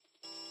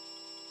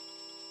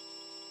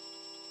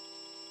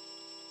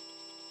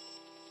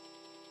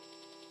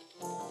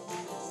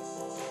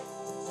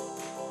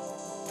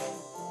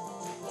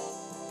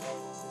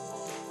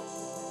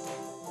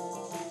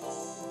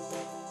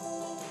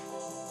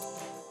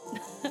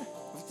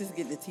I'm just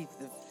getting the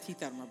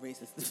teeth out of my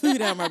braces, the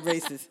food out of my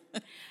braces.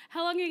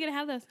 How long are you going to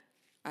have those?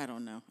 I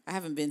don't know. I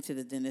haven't been to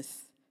the dentist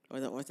or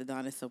the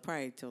orthodontist, so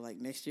probably till like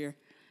next year.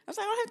 I was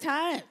like, I don't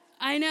have time.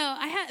 I know.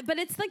 But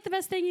it's like the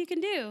best thing you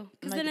can do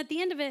because Like, then at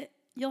the end of it,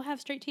 you'll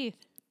have straight teeth.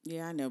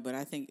 Yeah, I know, but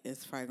I think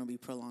it's probably going to be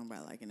prolonged by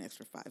like an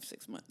extra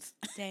 5-6 months.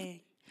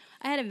 Dang.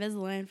 I had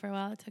Invisalign for a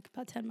while. It took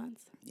about 10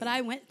 months. But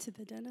I went to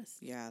the dentist.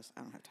 Yeah,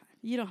 I don't have time.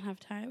 You don't have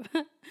time.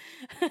 Hey,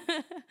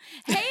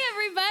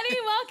 everybody.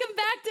 Welcome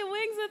back to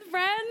Wings with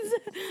Friends.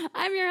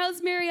 I'm your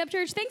host, Mary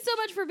Upchurch. Thanks so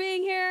much for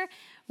being here.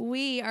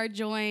 We are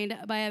joined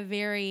by a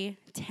very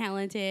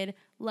talented,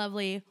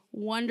 lovely,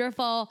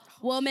 wonderful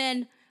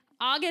woman,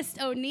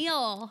 August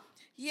O'Neill.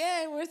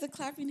 Yeah, where's the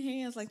clapping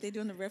hands like they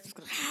do in the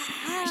reference?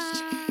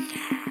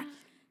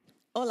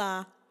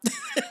 Hola.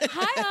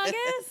 Hi,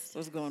 August.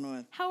 What's going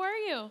on? How are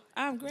you?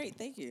 I'm great,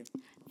 thank you.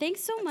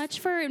 Thanks so much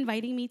for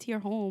inviting me to your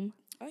home.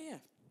 Oh, yeah.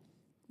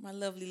 My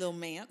lovely little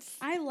manse.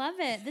 I love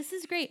it. This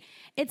is great.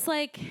 It's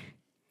like,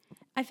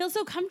 I feel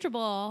so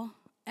comfortable.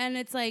 And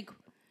it's like,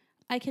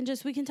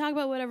 we can talk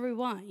about whatever we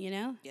want, you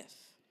know? Yes.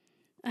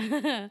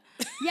 Yeah,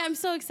 I'm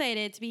so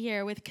excited to be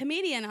here with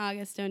comedian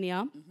August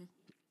O'Neill.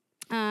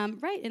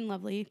 Right in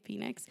lovely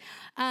Phoenix.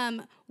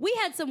 We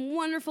had some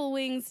wonderful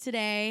wings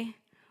today.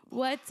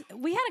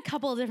 We had a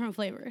couple of different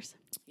flavors.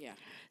 Yeah.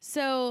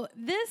 So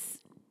this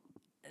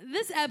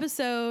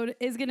episode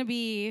is going to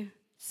be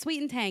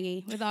sweet and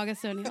tangy with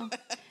August O'Neill,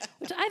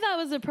 which I thought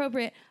was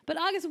appropriate. But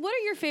August, what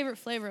are your favorite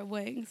flavor of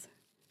wings?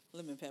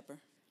 Lemon pepper.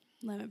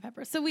 Lemon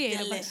pepper. So we ate a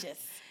bunch.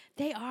 Delicious.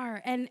 They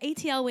are. And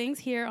ATL Wings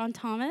here on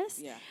Thomas.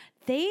 Yeah.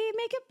 They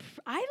make it.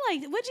 I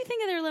like. What'd you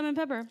think of their lemon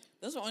pepper?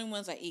 Those are the only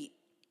ones I eat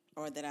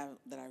or that I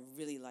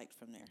really liked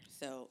from there.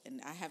 So, and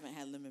I haven't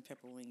had lemon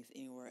pepper wings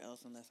anywhere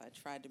else unless I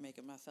tried to make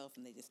it myself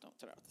and they just don't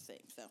turn out the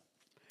same. So,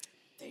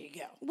 there you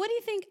go. What do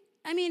you think?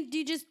 I mean,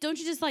 don't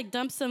you just like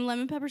dump some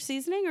lemon pepper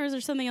seasoning, or is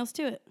there something else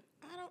to it?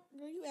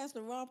 You asked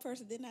the wrong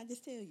person, didn't I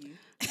just tell you?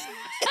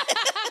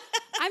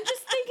 I'm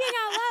just thinking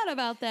out loud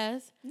about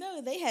this.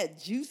 No, they had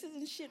juices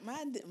and shit.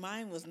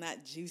 Mine was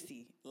not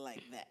juicy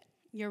like that.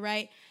 You're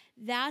right.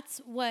 That's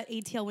what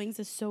ATL Wings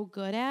is so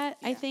good at,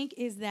 Yeah. I think,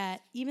 is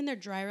that even their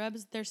dry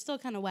rubs, they're still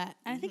kind of wet.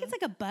 And I think it's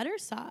like a butter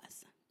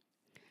sauce.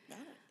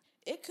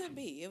 It could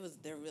be.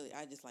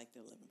 I just like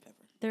their lemon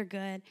pepper. They're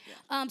good.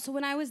 Yeah. So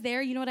when I was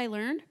there, you know what I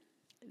learned?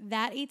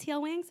 That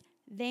ATL Wings,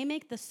 they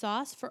make the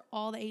sauce for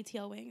all the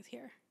ATL Wings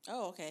here.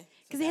 Oh, okay.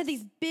 Because they had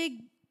these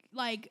big,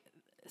 like,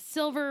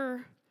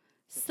 silver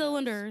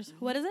cylinders. Tubs.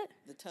 Mm-hmm. What is it?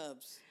 The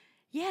tubs.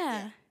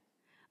 Yeah.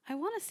 I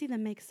want to see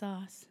them make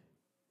sauce.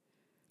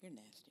 You're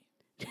nasty.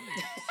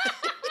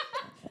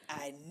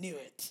 I knew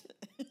it.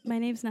 My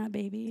name's not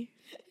Baby.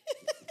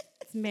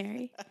 It's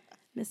Mary.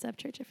 Miss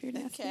Upchurch if you're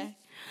nasty. Okay.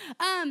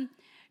 No,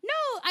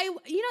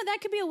 that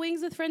could be a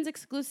Wings with Friends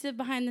exclusive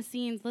behind the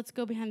scenes. Let's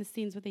go behind the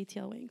scenes with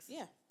ATL Wings.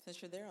 Yeah,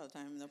 since you're there all the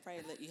time, they'll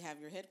probably let you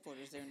have your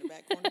headquarters there in the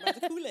back corner by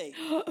the Kool-Aid.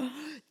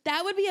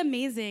 That would be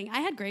amazing.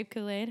 I had grape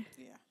Kool-Aid.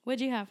 Yeah.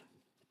 What'd you have?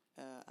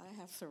 I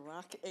have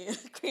Ciroc and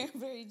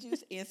cranberry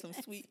juice and some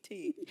sweet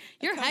tea.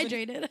 You're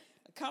hydrated.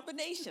 A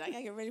combination. I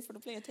gotta get ready for the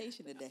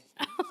plantation today.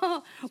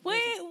 Oh,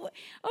 wait.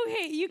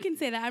 Okay, you can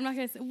say that. I'm not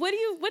gonna say.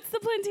 What's the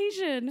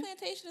plantation?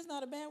 Plantation is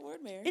not a bad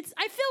word, Mary.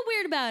 I feel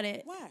weird about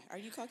it. Why? Are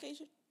you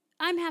Caucasian?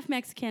 I'm half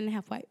Mexican and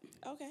half white.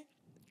 Okay.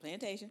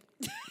 Plantation.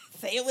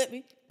 Say it with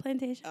me.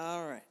 Plantation.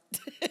 All right.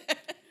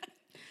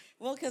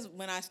 Well, because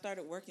when I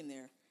started working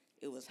there,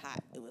 it was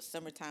hot. It was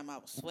summertime. I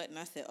was sweating.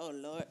 I said, oh,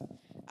 Lord,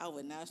 I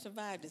would not have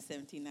survived in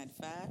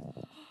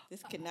 1795.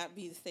 This could not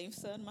be the same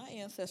sun my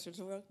ancestors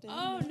worked in.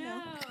 Oh,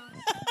 no.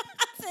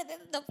 I said, this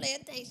is the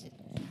plantation.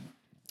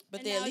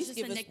 But And they now at least it's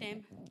give just a us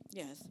nickname.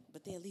 Yes,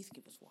 but they at least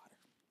give us water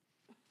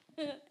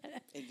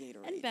and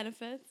Gatorade. And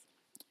benefits.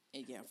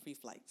 And yeah, free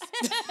flights.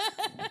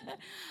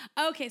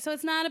 Okay, so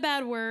it's not a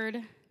bad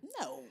word.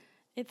 No.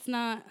 It's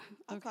not.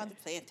 I'll Okay. call it the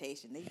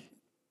plantation.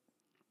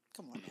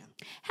 Come on now.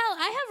 Hell,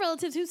 I have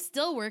relatives who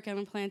still work on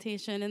a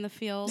plantation in the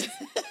fields.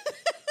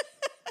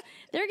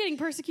 They're getting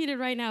persecuted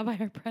right now by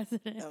our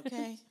president.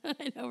 Okay.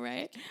 I know,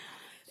 right?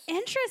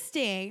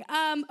 Interesting.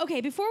 Okay,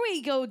 before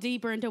we go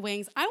deeper into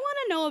wings, I want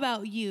to know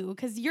about you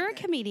because you're a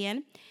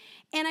comedian,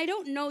 and I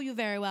don't know you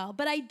very well,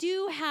 but I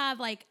do have,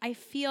 I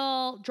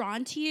feel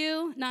drawn to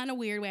you, not in a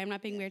weird way. I'm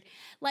not being weird.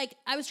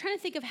 I was trying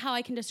to think of how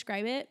I can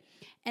describe it,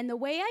 and the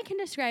way I can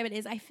describe it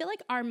is I feel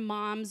like our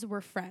moms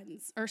were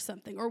friends or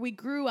something, or we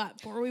grew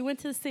up, or we went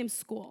to the same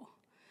school.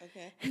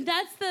 Okay.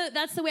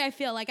 That's the way I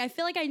feel. I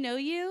feel like I know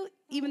you,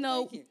 even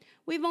though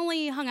we've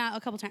only hung out a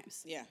couple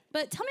times. Yeah.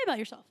 But tell me about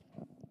yourself.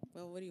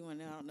 Well, what do you want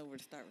to know? I don't know where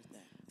to start with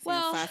that.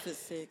 Well- I'm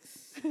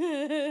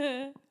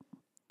 5'6".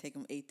 Take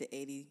them 8 to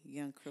 80,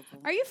 young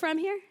cripple. Are you from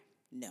here?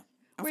 No.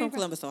 I'm Where are you from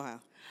Columbus, Ohio.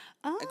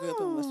 Oh. I grew up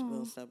in a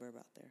Westerville suburb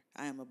out there.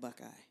 I am a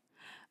Buckeye.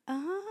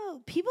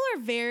 Oh. People are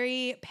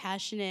very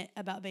passionate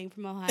about being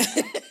from Ohio.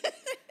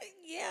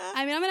 Yeah.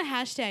 I mean, I'm going to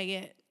hashtag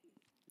it.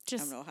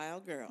 I'm an Ohio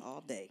girl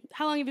all day.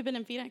 How long have you been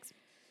in Phoenix?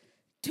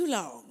 Too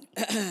long.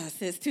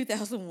 Since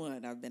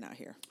 2001, I've been out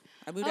here.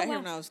 I moved out here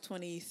when I was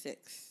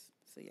 26.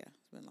 So, yeah,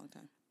 it's been a long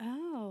time.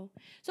 Oh.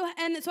 So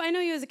I know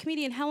you as a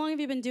comedian. How long have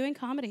you been doing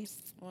comedy?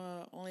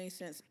 Well, only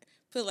since,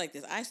 put it like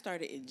this, I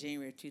started in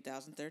January of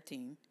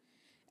 2013,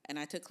 and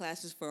I took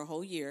classes for a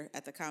whole year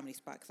at the Comedy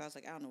Spot because I was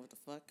like, I don't know what the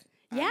fuck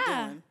Yeah.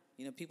 I'm doing.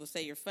 You know, people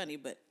say you're funny,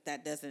 but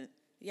that doesn't,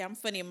 I'm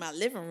funny in my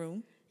living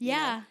room. Yeah.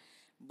 You know?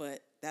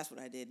 But that's what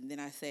I did. And then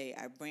I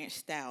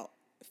branched out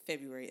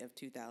February of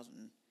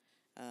 2014.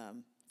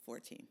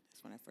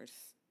 That's when I first,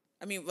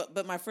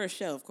 but my first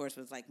show, of course,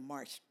 was like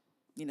March,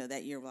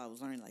 that year while I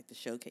was learning like the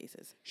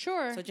showcases.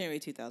 Sure. So January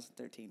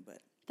 2013, but.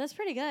 That's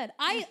pretty good.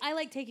 I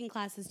like taking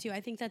classes too.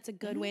 I think that's a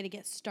good way to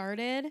get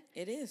started.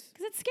 It is.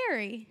 Because it's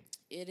scary.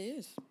 It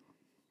is.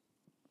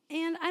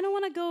 And I don't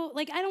want to go,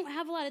 like, I don't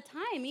have a lot of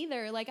time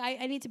either. Like,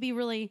 I need to be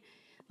really,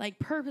 like,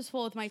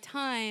 purposeful with my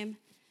time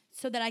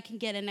so that I can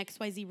get an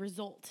XYZ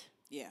result.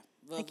 Yeah.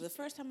 Well, the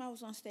first time I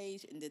was on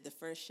stage and did the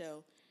first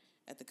show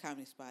at the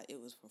Comedy Spot,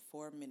 it was for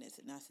 4 minutes.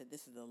 And I said,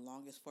 this is the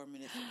longest 4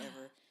 minutes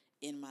ever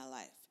in my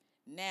life.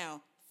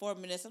 Now, 4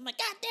 minutes, I'm like,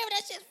 God damn it,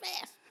 that shit's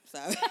fast. So.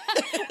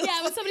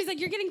 Yeah, when somebody's like,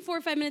 you're getting 4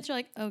 or 5 minutes, you're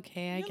like,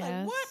 okay, I guess.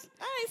 Like, what?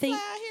 I ain't fly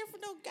out here for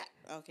no God.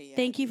 Okay, yeah.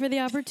 Thank you for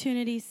the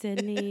opportunity,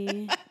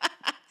 Sydney.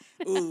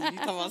 Ooh, you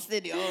come on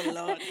Sydney. Oh,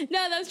 Lord.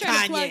 No, that was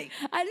trying to plug. Kanye.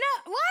 I know.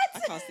 What?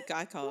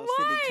 I call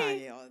Why?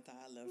 Sydney Kanye all the time.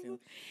 I love him.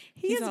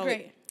 He's always,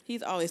 great.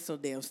 He's always so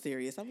damn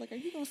serious. I'm like, are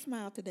you going to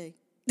smile today?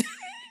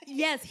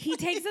 Yes, he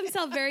takes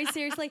himself very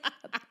seriously,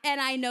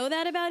 and I know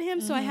that about him,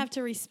 so I have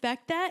to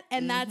respect that,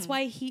 and that's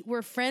why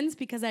we're friends,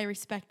 because I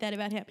respect that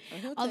about him.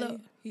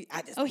 Although he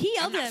yelled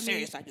I'm not at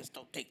serious. Me. I just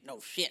don't take no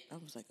shit. I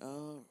was like,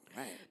 oh,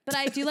 right. But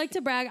I do like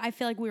to brag. I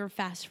feel like we were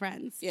fast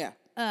friends. Yeah.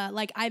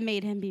 Like I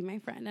made him be my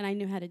friend, and I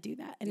knew how to do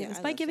that, and it was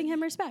by giving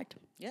him respect.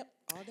 Yep,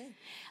 all day.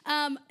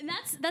 And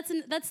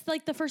that's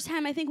like the first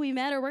time I think we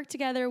met or worked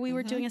together. We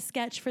were doing a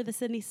sketch for the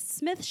Sydney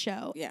Smith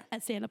show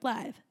at Stand Up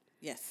Live.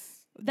 Yes.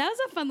 That was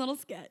a fun little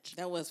sketch.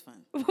 That was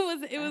fun.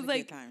 It was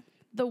like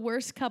the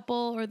worst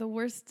couple or the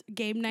worst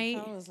game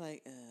night. I was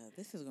like,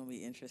 this is going to be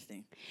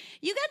interesting.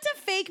 You got to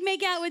fake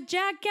make out with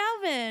Jack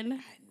Galvin. I know.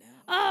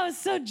 Oh, I was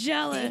so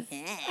jealous.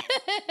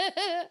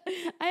 I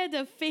had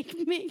to fake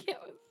make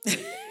out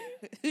with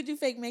Who'd you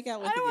fake make out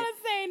with? I don't want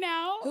to say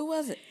now. Who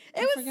was it?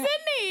 It was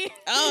Sydney.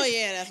 Oh,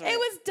 yeah, that's right. It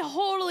was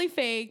totally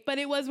fake, but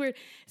it was weird.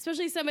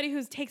 Especially somebody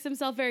who takes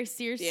himself very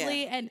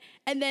seriously, and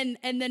then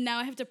now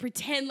I have to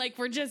pretend like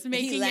we're just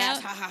making he laughs,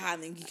 out. ha ha ha,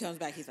 and then he comes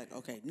back. He's like,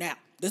 "Okay, now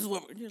this is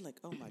what." You're like,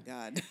 "Oh my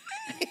God,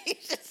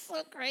 he's just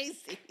so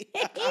crazy."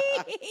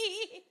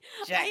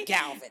 Jack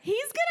Galvin.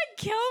 He's gonna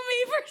kill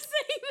me for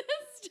saying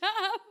this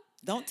stuff.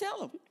 Don't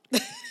tell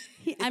him.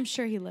 I'm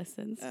sure he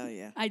listens. Oh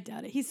yeah. I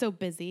doubt it. He's so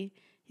busy.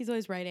 He's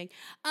always writing.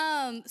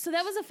 So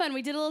that was a fun.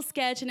 We did a little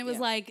sketch, and it was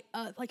like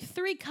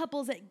 3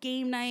 couples at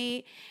game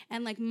night,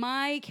 and like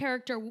my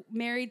character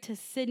married to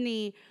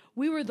Sydney.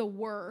 We were the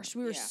worst.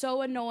 We were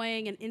so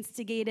annoying and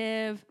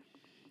instigative,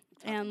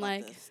 and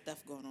like the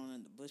stuff going on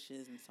in the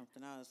bushes and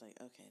something. I was like,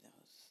 okay, that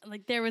was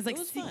like there was like it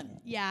was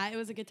fun. Yeah, it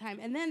was a good time,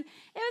 and then it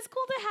was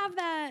cool to have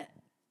that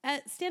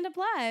at Stand Up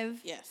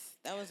Live. Yes,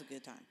 that was a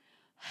good time.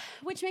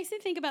 Which makes me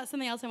think about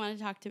something else I want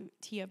to talk to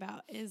you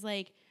about is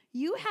like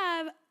you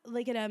have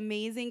like an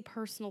amazing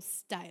personal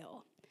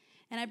style.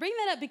 And I bring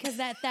that up because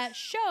at that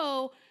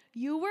show,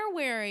 you were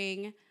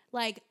wearing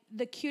like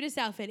the cutest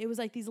outfit. It was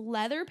like these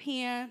leather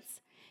pants,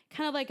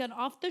 kind of like an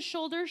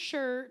off-the-shoulder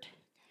shirt.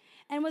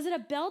 And was it a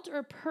belt or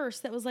a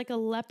purse that was like a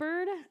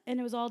leopard and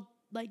it was all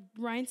like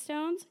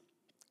rhinestones?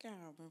 I don't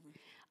remember.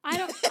 I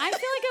feel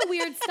like a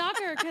weird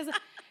stalker because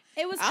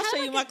it was. I'll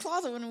show you my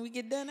closet when we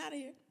get done out of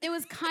here. It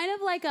was kind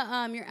of like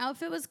a your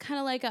outfit was kind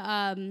of like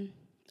a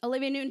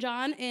Olivia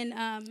Newton-John in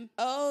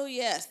Oh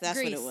yes, that's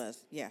Grease. what it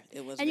was. Yeah,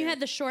 it was. And you had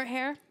the short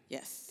hair.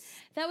 Yes.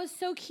 That was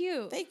so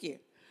cute. Thank you.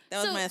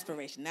 That was my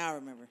inspiration. Now I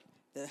remember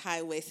the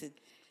high-waisted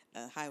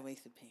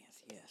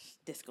pants. Yes,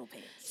 disco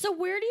pants. So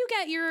where do you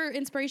get your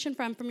inspiration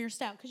from your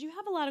style? Because you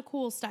have a lot of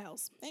cool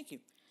styles. Thank you.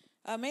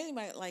 Mainly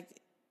my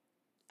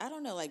I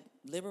don't know, like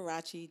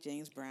Liberace,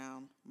 James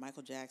Brown,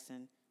 Michael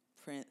Jackson,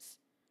 Prince,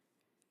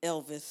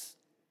 Elvis,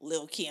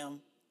 Lil'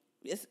 Kim.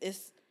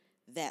 It's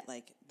that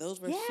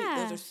those are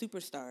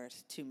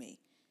superstars to me,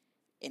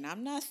 and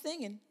I'm not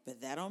singing,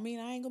 but that don't mean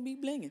I ain't gonna be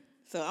blinging.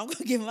 So I'm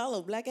gonna give my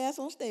little black ass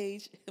on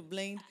stage,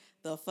 bling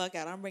the fuck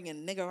out. I'm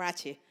bringing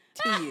Niggerace to you.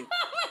 Oh my God!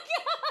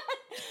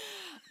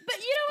 But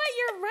you know what?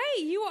 You're right.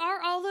 You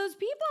are all those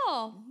people.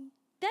 Mm-hmm.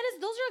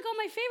 Those are like all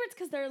my favorites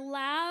because they're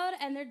loud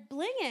and they're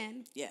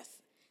blinging. Yes.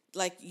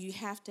 You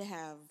have to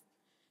have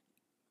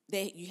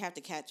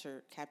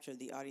capture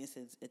the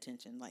audience's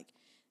attention.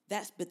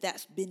 That's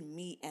been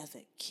me as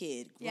a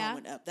kid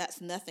growing up.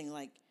 That's nothing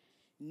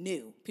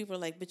new. People are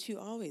like, but you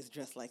always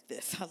dress like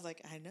this. I was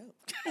like, I know.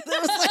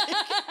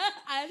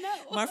 I know.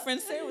 My friend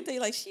Sarah would tell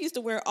you she used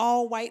to wear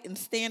all white and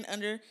stand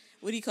under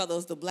what do you call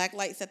those, the black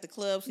lights at the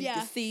club so you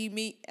could see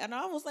me. And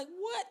I was like,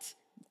 what?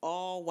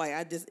 All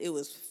white. It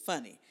was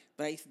funny.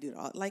 But I used to do it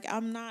all.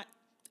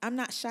 I'm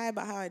not shy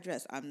about how I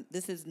dress.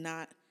 This is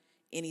not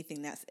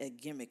anything that's a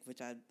gimmick,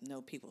 which I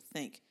know people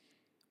think,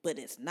 but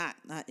it's not.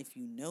 Not if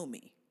you know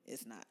me,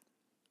 it's not.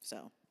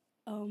 So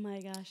Oh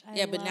my gosh.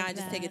 Yeah, but now I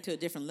just take it to a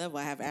different level.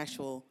 I have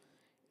actual,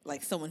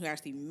 like someone who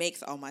actually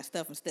makes all my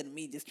stuff instead of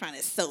me just trying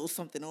to sew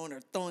something on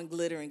or throwing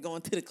glitter and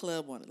going to the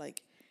club on it.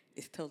 Like,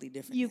 it's totally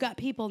different. You got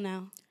people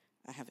now.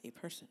 I have a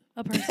person.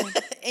 A person.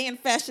 And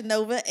Fashion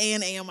Nova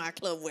and AMI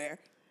Club wear.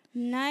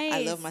 Nice.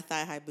 I love my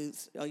thigh-high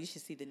boots. Oh, you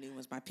should see the new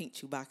ones. My pink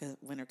Chewbacca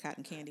winter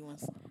cotton candy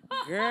ones.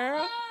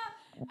 Girl.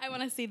 I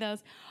want to see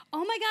those.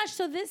 Oh my gosh!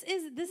 So this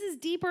is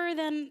deeper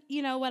than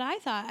what I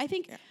thought. I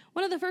think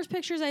one of the first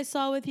pictures I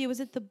saw with you was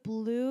it the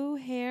blue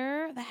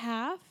hair, the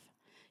half.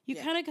 You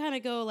kind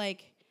of go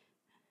like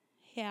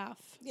half.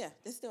 Yeah,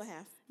 it's still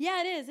half.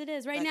 Yeah, it is. It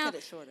is right now. I cut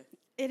it shorter.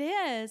 It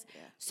is.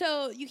 Yeah.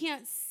 So you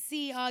can't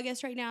see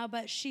August right now,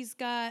 but she's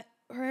got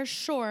her hair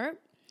short.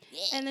 Yeah.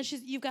 And then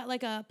you've got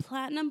like a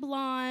platinum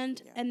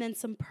blonde and then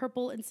some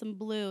purple and some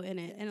blue in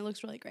it, and it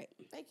looks really great.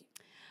 Thank you.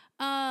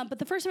 But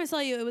the first time I saw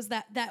you, it was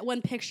that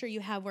one picture you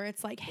have where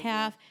it's like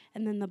half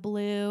and then the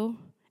blue.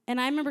 And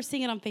I remember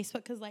seeing it on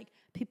Facebook because like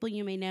people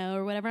you may know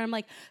or whatever. I'm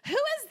like, who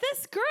is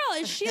this girl?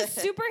 Is she a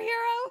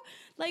superhero?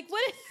 Like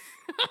what?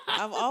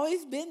 I've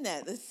always been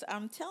that.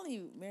 I'm telling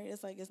you, Mary,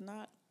 it's like it's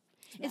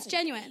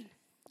genuine.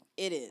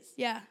 It is.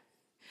 Yeah.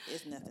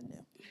 It's nothing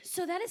new.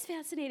 So that is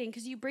fascinating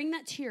because you bring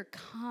that to your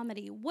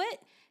comedy.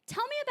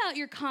 Tell me about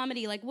your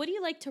comedy. Like, what do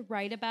you like to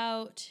write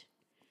about?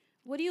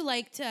 What do you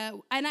like to,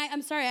 and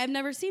I'm sorry, I've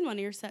never seen one of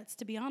your sets,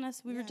 to be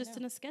honest. We were just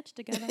in a sketch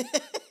together.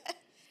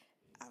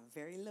 I'm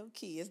very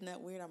low-key. Isn't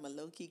that weird? I'm a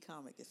low-key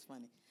comic. It's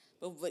funny.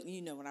 But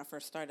when I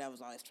first started, I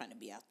was always trying to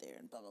be out there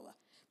and blah, blah, blah.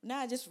 Now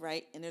I just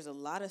write, and there's a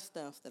lot of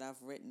stuff that I've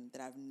written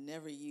that I've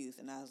never used,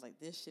 and I was like,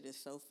 this shit is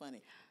so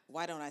funny.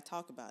 Why don't I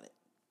talk about it?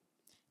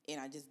 And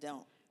I just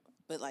don't.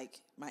 But,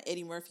 like, my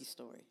Eddie Murphy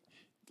story,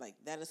 like,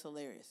 that is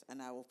hilarious, and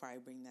I will probably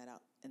bring that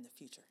out in the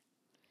future.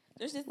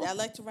 I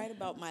like to write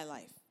about my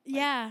life.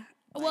 Yeah.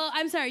 Well,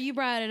 I'm sorry, you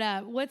brought it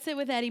up. What's it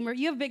with Eddie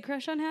Murphy? You have a big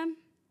crush on him?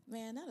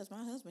 Man, that is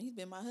my husband. He's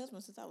been my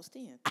husband since I was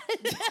 10. What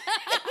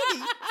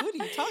are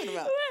you talking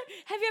about?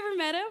 Have you ever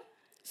met him?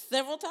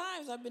 Several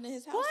times. I've been to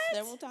his house. What?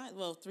 Several times.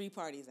 Well, 3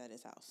 parties at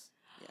his house.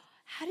 Yeah.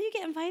 How do you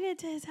get invited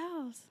to his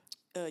house?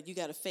 You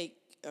got to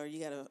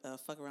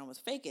fuck around with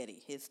fake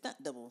Eddie, his stunt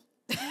double.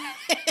 What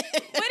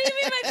do you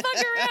mean by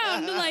fuck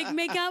around? To like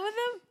make out with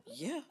him?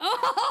 Yeah.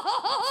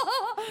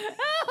 Oh,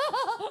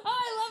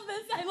 I love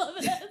this.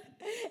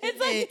 It's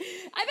like,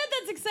 I bet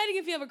that's exciting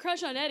if you have a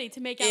crush on Eddie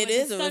to make out with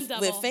his stunt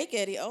double. With fake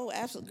Eddie. Oh,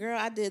 absolutely. Girl,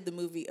 I did the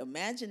movie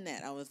Imagine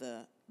That. I was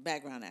a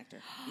background actor.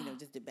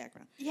 Just did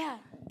background. Yeah.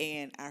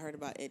 And I heard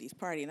about Eddie's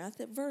party, and I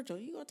said, Virgil,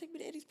 you going to take me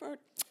to Eddie's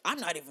party? I'm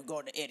not even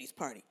going to Eddie's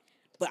party,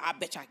 but I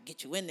bet you I can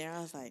get you in there.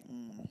 I was like,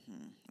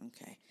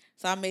 okay.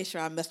 So I made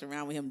sure I messed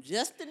around with him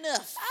just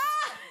enough.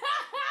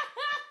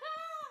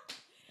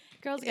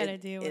 Girls gotta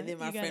do it. And then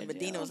my friend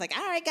Medina was like,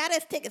 all right, got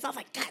us tickets. I was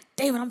like, God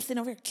damn it, I'm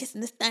sitting over here kissing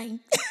this thing.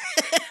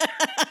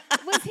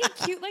 Was he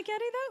cute like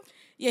Eddie, though?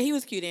 Yeah, he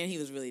was cute and he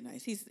was really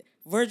nice.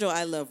 Virgil,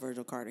 I love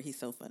Virgil Carter. He's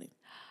so funny.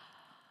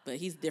 But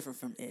he's different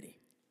from Eddie.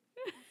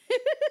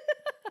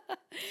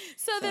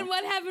 So then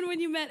what happened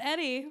when you met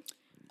Eddie?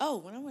 Oh,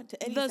 when I went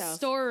to Eddie's house. The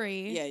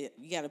story. Yeah,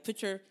 you got a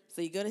picture.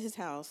 So you go to his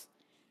house.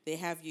 They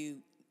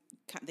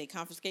they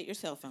confiscate your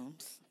cell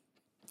phones.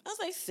 I was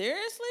like,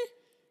 seriously?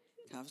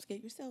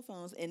 Confiscate your cell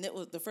phones. And it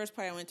was the first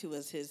party I went to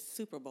was his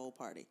Super Bowl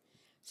party.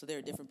 So there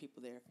were different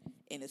people there.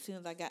 And as soon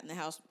as I got in the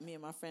house, me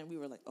and my friend, we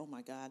were like, oh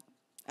my God.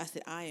 I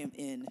said, I am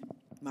in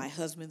my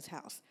husband's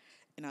house.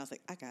 And I was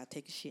like, I gotta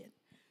take a shit.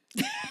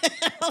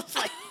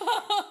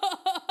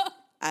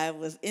 I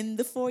was in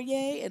the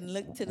foyer and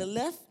looked to the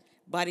left.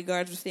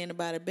 Bodyguards were standing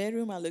by the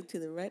bedroom. I looked to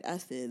the right. I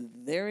said,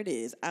 there it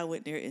is. I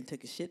went there and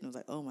took a shit and was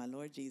like, oh, my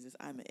Lord Jesus,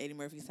 I'm at Eddie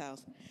Murphy's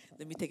house.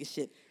 Let me take a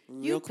shit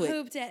real quick. You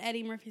pooped at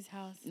Eddie Murphy's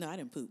house. No, I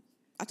didn't poop.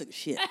 I took a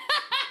shit.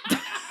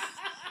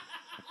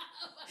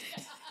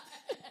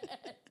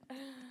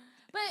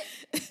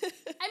 But,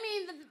 I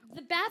mean,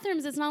 the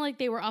bathrooms, it's not like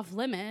they were off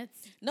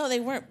limits. No, they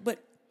weren't.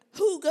 But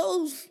who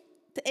goes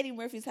to Eddie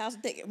Murphy's house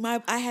and take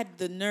I had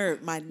the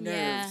nerves.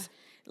 Yeah.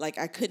 Like,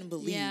 I couldn't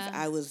believe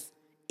I was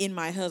in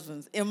my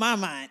husband's house.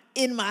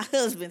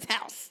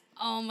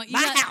 Oh, my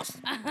house.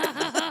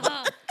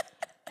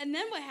 And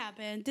then what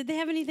happened? Did they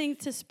have anything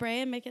to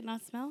spray and make it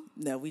not smell?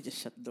 No, we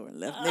just shut the door and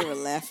left. They were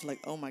laughing like,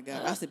 oh, my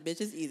God. I said,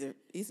 bitch,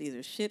 it's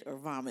either shit or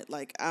vomit.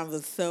 Like, I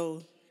was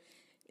so...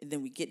 And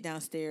then we get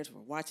downstairs.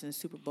 We're watching the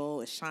Super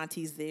Bowl.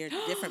 Ashanti's there.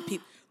 Different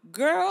people.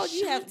 Girl,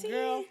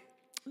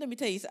 let me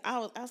tell you. So I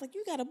was like,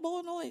 you got a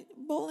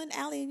bowling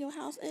alley in your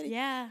house, Eddie?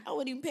 Yeah. I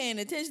wasn't even paying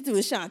attention to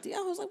Ashanti. I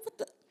was like, what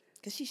the?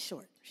 Because she's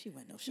short. She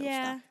wasn't no showstopper.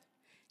 Yeah.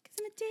 Because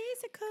I'm a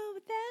daisicle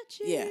without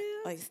you. Yeah.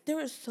 Like, there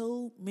were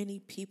so many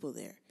people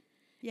there.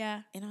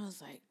 Yeah. And I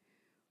was like,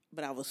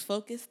 but I was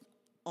focused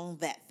on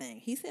that thing.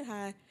 He said,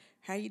 hi.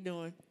 How you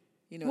doing?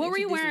 What were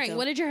you wearing? Himself.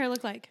 What did your hair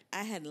look like?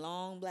 I had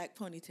long black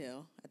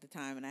ponytail at the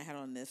time, and I had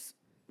on this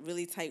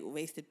really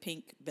tight-waisted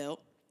pink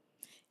belt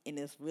and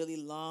this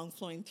really long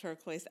flowing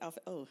turquoise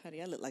outfit. Oh,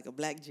 honey, I look like a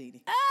black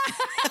genie.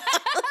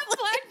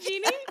 Black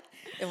genie?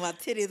 And my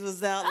titties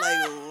was out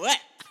like, what?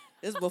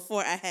 This was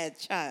before I had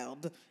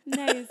child.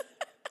 Nice.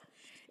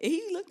 And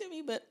he looked at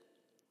me, but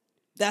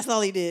That's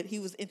all he did. He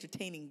was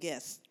entertaining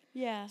guests.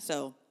 Yeah.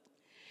 So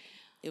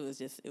it was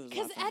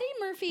Because Eddie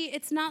Murphy,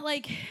 it's not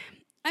like,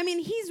 I mean,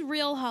 he's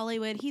real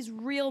Hollywood. He's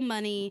real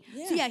money.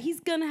 Yeah. So yeah, he's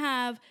gonna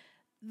have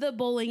the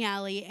bowling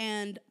alley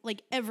and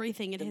like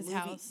everything in his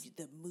house.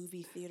 The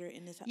movie theater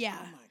in his house. Yeah.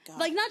 Oh my God.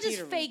 Like not just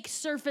Theater fake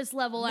surface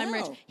level, I'm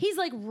rich. No. He's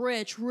like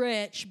rich,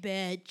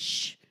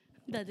 bitch.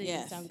 That didn't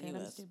Yes, sound good. he I'm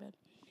was. stupid.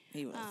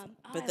 He was. I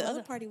But the love other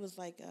it. party was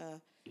like,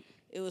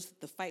 it was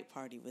the fight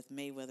party with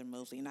Mayweather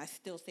Mosley. And I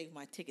still saved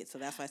my ticket. So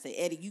that's why I say,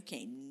 Eddie, you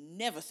can't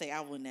never say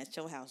I wasn't at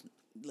your house.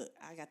 Look,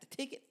 I got the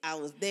ticket. I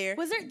was there.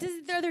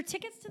 Are there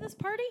tickets to this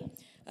party?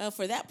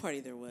 For that party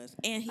there was.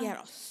 And he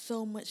had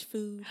so much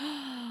food.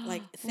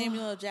 Like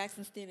Samuel L.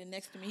 Jackson standing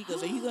next to me. He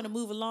goes, are you going to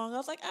move along? I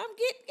was like, I'm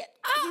getting.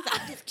 He's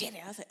like, I'm just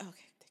kidding. I was like,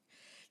 okay.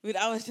 But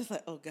I was just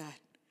like, oh, God.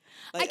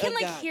 Like, I can oh,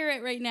 like God. hear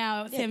it right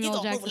now, Yeah, Samuel you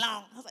L. gonna Jackson. move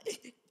along. I was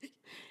like,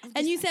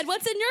 And you said,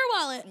 "What's in your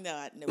wallet?"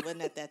 no, it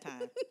wasn't at that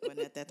time. Wasn't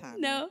at that time.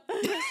 No.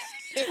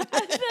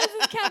 That's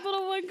a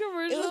Capital One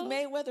commercial. It was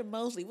Mayweather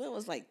Mosley. What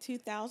was like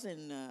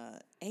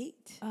 2008?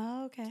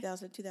 Oh, okay.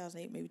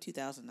 2008, maybe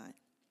 2009.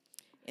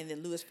 And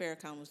then Louis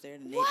Farrakhan was there.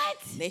 And the What?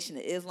 Nation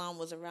of Islam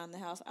was around the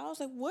house. I was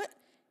like, what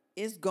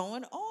is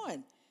going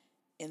on?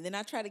 And then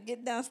I tried to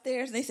get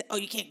downstairs, and they said, oh,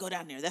 you can't go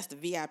down there. That's the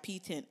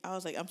VIP tent. I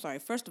was like, I'm sorry.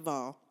 First of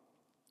all,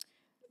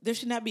 there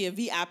should not be a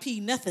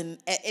VIP nothing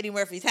at Eddie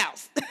Murphy's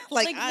house.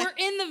 Like we're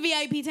in the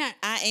VIP tent.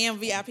 I am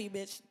VIP,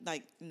 bitch.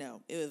 Like,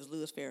 no, it was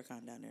Louis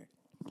Farrakhan down there.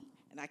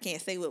 And I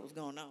can't say what was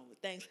going on, but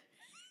thanks.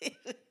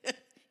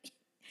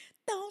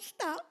 Don't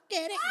stop,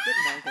 get it.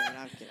 No,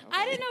 I'm kidding.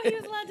 I didn't know he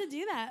was allowed to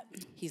do that.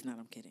 He's not,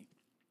 I'm kidding.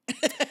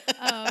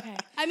 Oh, okay.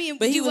 I mean,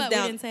 But he was what?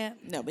 down. We didn't say it.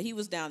 No, but he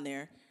was down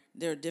there.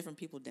 There are different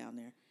people down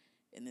there.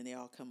 And then they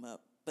all come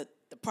up. But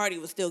the party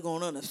was still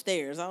going on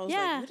upstairs. I was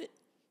Yeah. like, what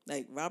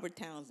like Robert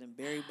Townsend,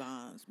 Barry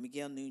Bonds,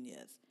 Miguel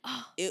Nunez.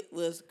 It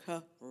was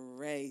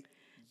crazy.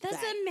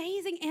 That's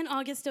amazing. And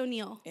August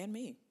O'Neill. And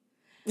me.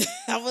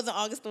 I wasn't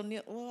August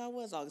O'Neill. Well, I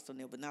was August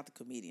O'Neill, but not the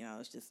comedian. I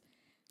was just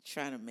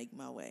trying to make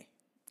my way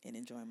and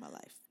enjoying my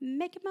life.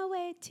 Making my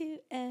way to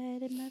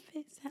Eddie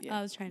Murphy's house. Yeah,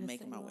 I was trying to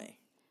making sing my along. way.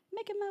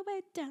 Making my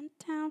way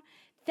downtown.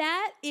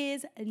 That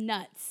is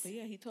nuts. So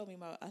yeah, he told me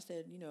I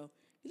said, you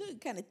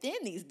look kind of thin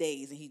these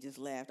days. And he just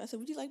laughed. I said,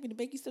 would you like me to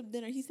make you some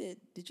dinner? He said,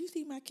 did you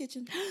see my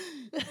kitchen?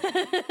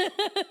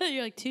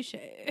 You're like, touche.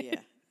 Yeah.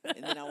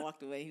 And then I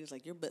walked away. He was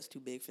like, your butt's too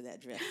big for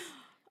that dress.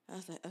 I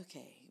was like,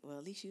 okay, well,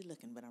 at least you're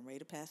looking, but I'm ready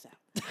to pass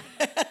out.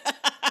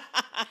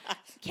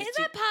 Is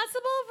that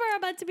possible for a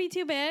butt to be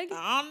too big?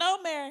 I don't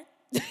know, Mary.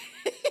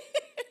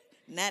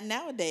 Not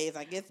nowadays.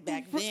 I guess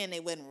back then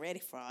they wasn't ready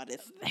for all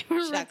this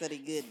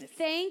chocolatey goodness.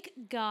 Thank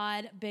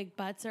God big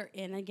butts are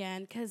in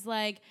again, because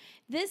like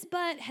this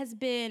butt has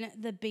been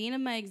the bane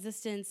of my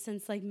existence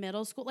since like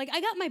middle school. Like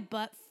I got my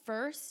butt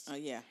first. Oh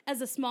yeah.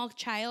 As a small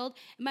child,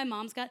 and my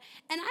mom's got,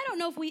 and I don't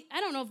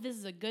know if this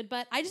is a good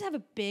butt. I just have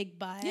a big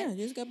butt. Yeah,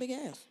 you just got big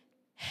ass.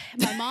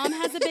 My mom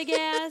has a big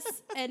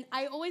ass, and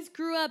I always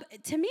grew up.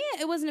 To me,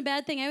 it wasn't a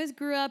bad thing. I always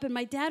grew up, and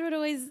my dad would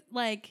always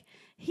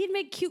he'd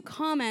make cute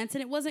comments,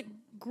 and it wasn't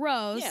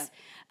gross.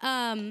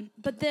 Yeah.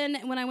 But then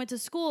when I went to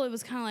school, it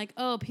was kind of like,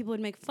 oh, people would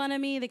make fun of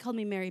me. They called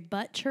me Mary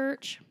Butt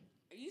Church.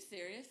 Are you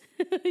serious?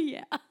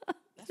 Yeah.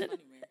 That's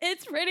funny, Mary.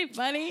 It's pretty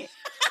funny.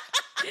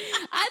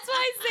 That's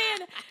why I'm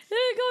saying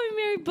they call me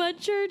Mary Butt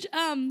Church.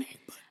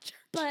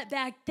 But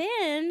back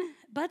then,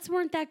 butts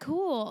weren't that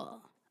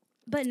cool.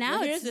 But now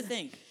Well, here's the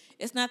thing.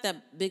 It's not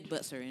that big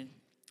butts are in.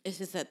 It's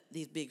just that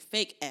these big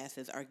fake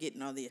asses are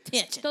getting all the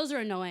attention. those are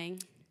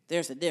annoying.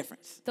 There's a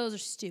difference. Those are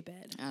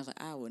stupid. I was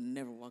like, I would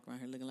never walk around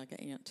here looking like an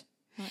ant.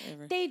 Not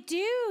ever. They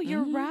do.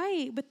 You're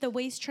right. With the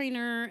waist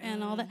trainer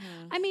and all that.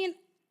 I mean,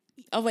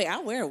 Oh, wait, I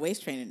wear a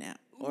waist trainer now.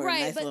 Or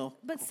right, a nice but, little...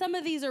 but some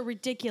of these are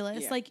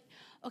ridiculous. Yeah. Like,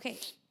 okay,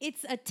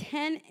 it's a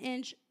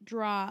 10-inch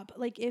drop.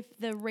 Like, if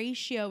the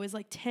ratio is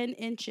like 10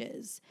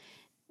 inches,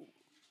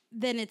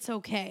 then it's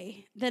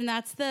okay. Then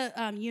that's the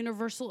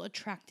universal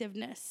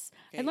attractiveness.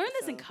 I Okay, learned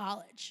this in so-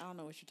 college. I don't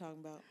know what you're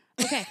talking about.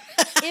 Okay,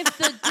 if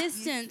the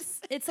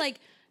distance, it's like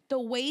the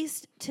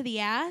waist to the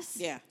ass.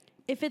 Yeah.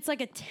 If it's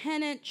like a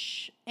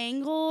 10-inch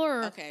angle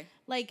or Okay.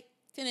 like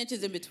 10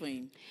 inches in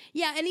between.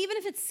 yeah, and even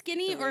if it's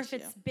skinny The or if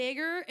ratio. it's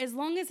bigger, as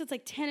long as it's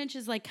like 10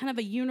 inches, like kind of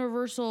a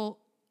universal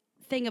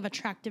thing of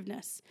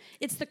attractiveness.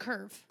 It's the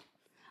curve.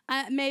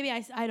 Maybe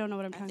I don't know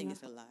what I'm I talking think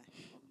about. it's a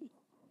lie.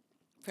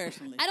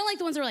 Personally. I don't like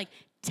the ones that are like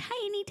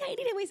tiny, tiny,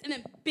 tiny waist and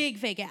then big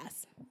fake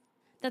ass.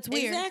 That's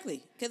weird.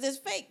 Exactly. Because it's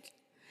fake.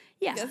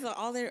 Yeah. That's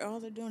all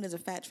they're doing is a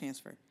fat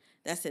transfer.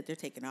 That's it. They're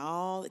taking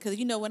all... Because,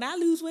 when I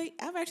lose weight,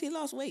 I've actually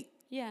lost weight.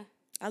 Yeah.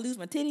 I lose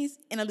my titties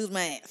and I lose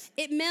my ass.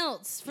 It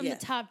melts from Yeah.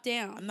 the top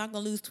down. I'm not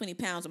going to lose 20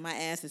 pounds and my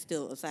ass is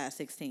still a size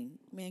 16.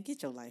 Man,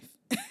 get your life.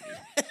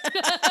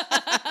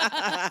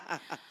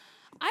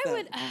 I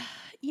would,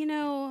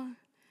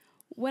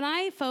 when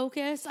I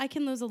focus, I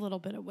can lose a little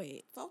bit of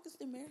weight. Focus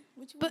then, Mary.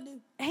 What you But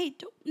want to do? hey,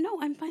 no,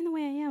 I'm fine the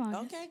way I am.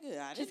 August. Okay, good.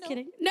 I Just didn't know.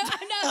 kidding. No,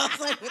 I was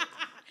like,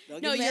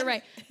 don't no, get mad you're at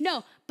right. me.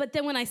 No, but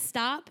then when I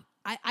stop,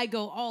 I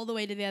go all the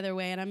way to the other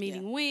way, and I'm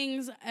eating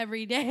wings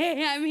every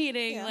day. I'm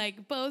eating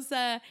like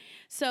bosa.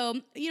 So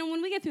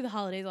when we get through the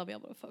holidays, I'll be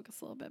able to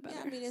focus a little bit better.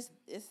 Yeah, I mean it's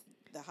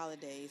the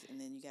holidays, and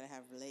then you gotta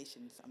have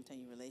relations. I'm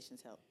telling you,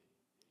 relations help.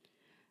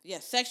 Yeah,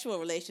 sexual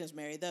relations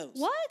marry those.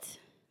 What?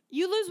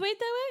 You lose weight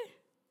that way?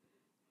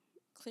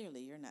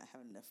 Clearly, you're not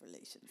having enough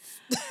relations.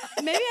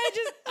 Maybe I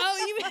just. Oh,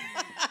 you mean?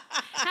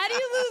 How do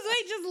you lose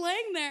weight just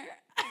laying there?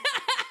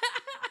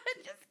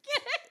 Just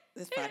kidding.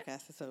 This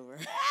podcast is over. What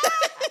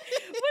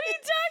are you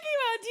talking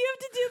about? Do you have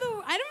to do the?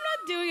 I'm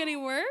not doing any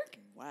work.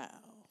 Wow.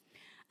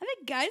 I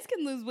think guys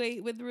can lose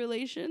weight with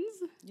relations.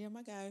 Yeah,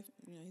 my guy,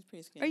 he's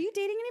pretty skinny. Are you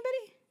dating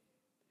anybody?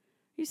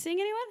 You seeing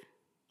anyone?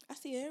 I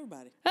see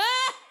everybody.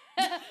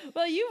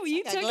 Well,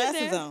 you got took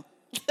glasses it there. on.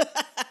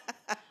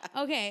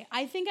 Okay,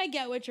 I think I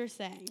get what you're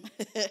saying.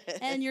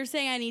 And you're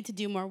saying I need to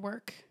do more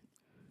work.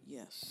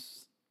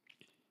 Yes.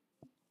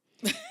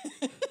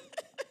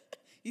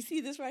 You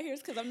see this right here?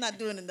 It's because I'm not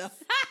doing enough.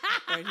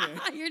 Right here.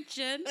 Your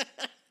chin.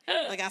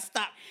 Like I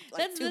stopped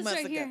That's 2 this months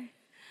right ago. here.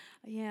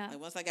 Yeah. Like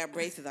once I got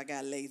braces, I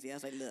got lazy. I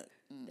was like, look.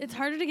 It's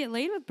harder to get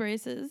laid with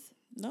braces.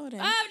 No, it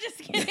ain't. I'm just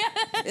kidding.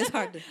 It's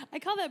hard to. I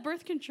call that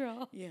birth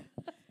control. Yeah.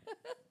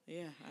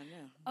 Yeah, I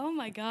know. Oh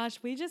my gosh,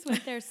 we just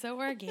went there so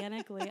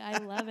organically. I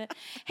love it.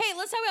 Hey,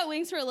 let's talk about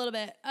wings for a little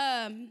bit.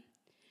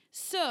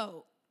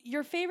 So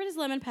your favorite is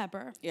lemon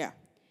pepper. Yeah.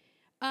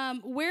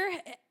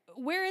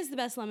 Where is the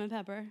best lemon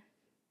pepper?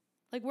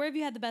 Like, where have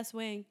you had the best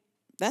wing?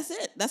 That's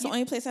it. That's the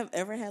only place I've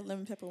ever had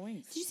lemon pepper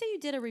wings. Did you say you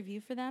did a review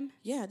for them?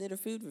 Yeah, I did a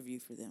food review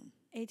for them.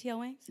 ATL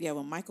Wings? Yeah,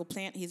 well, Michael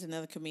Plant, he's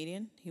another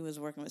comedian. He was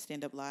working with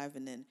Stand Up Live,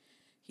 and then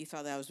he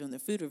saw that I was doing the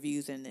food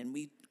reviews, and then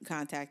we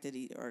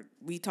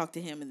we talked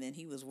to him, and then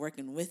he was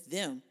working with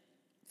them.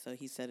 So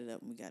he set it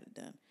up, and we got it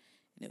done.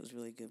 And it was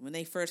really good. When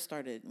they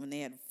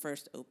had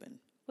first opened.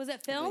 Was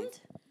it filmed?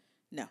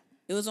 No,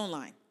 it was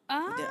online.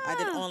 I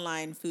did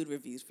online food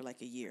reviews for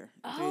like a year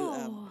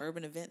through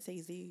Urban Events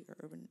AZ or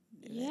Urban.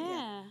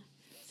 Yeah.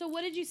 So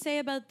what did you say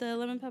about the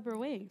lemon pepper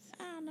wings?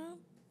 I don't know.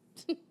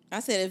 I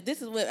said if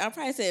this is what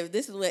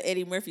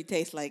Eddie Murphy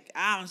tastes like,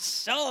 I'm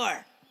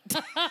sure.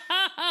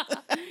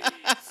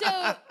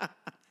 So,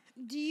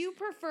 do you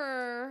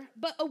prefer?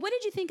 But what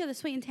did you think of the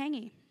sweet and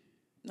tangy?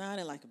 No, I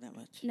didn't like them that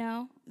much.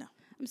 No. No.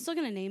 I'm still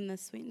gonna name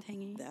this sweet and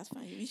tangy. That's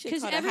fine. You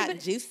should call it hot and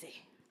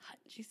juicy. Hot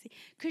and juicy.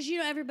 Because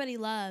everybody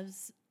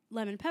loves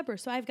lemon pepper.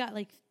 So I've got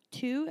like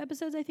 2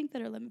 episodes I think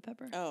that are lemon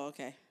pepper. Oh,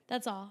 okay.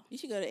 That's all. You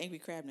should go to Angry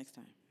Crab next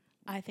time.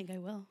 I think I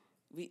will.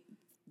 Then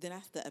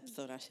that's the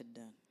episode I should have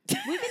done.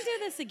 We can do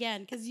this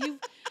again because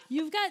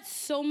you've got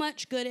so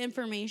much good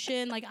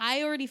information. Like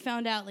I already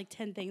found out like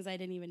 10 things I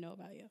didn't even know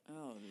about you.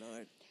 Oh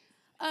Lord.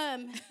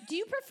 Do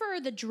you prefer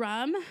the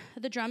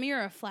drummy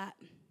or a flat?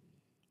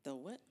 The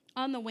what?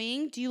 On the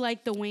wing, do you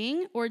like the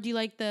wing or do you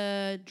like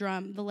the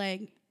drum, the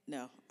leg?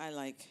 No, I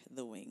like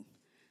the wing.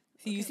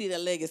 See, you see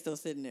that leg is still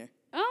sitting there.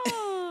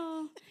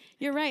 Oh,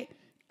 you're right.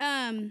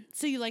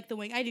 So you like the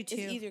wing? I do too.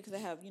 It's easier because I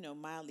have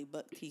mildly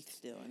buck teeth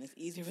still, and it's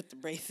easier with the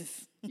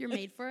braces. You're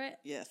made for it.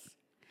 Yes.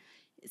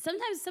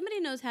 Sometimes somebody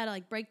knows how to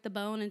like break the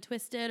bone and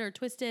twist it or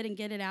twist it and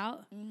get it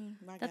out.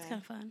 That's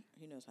kind of fun.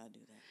 He knows how to do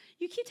that.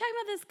 You keep talking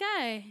about this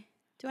guy.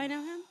 Do I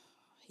know him?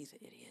 He's an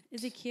idiot.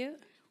 Is he cute?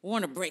 We're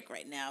on a break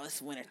right now. It's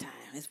wintertime.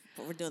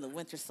 We're doing the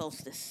winter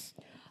solstice.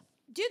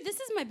 Dude, this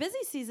is my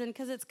busy season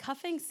because it's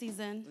cuffing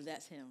season.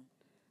 That's him.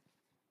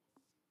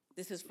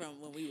 This is from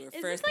when we were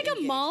Is first this like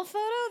engaged. a mall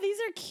photo? These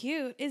are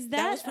cute. Is that...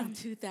 That was from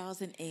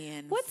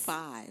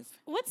 2005.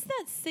 What's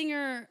that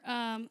singer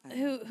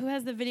who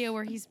has the video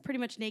where he's pretty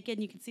much naked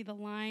and you can see the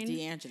line?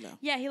 D'Angelo.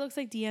 Yeah, he looks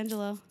like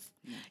D'Angelo.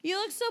 Yeah. You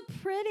look so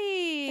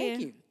pretty.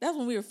 Thank you. That's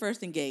when we were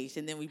first engaged,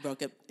 and then we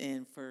broke up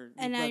and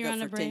now you're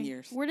on a break. 10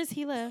 years. Where does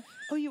he live?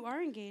 Oh, you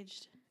are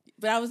engaged.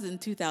 But I was in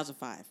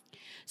 2005.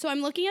 So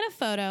I'm looking at a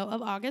photo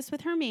of August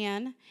with her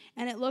man,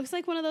 and it looks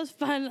like one of those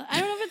fun. I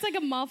don't know if it's like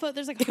a mall photo.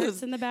 There's like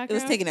hearts in the background.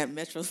 It was taken at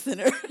Metro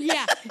Center.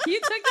 Yeah, you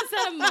took this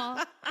at a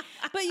mall.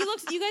 But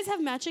you guys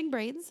have matching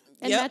braids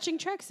and matching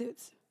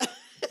tracksuits.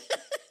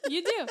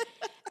 You do,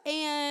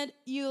 and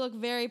you look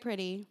very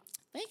pretty.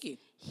 Thank you.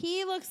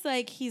 He looks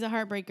like he's a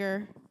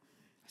heartbreaker.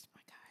 That's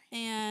my guy.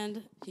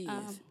 And he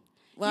is.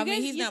 Well,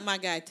 he's not my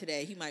guy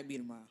today. He might be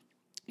tomorrow.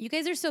 You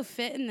guys are so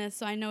fit in this,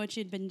 so I know what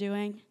you'd been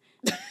doing.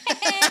 Yes.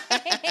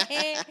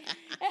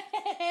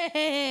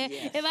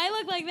 If I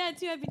look like that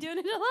too, I'd be doing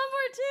it a lot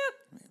more too.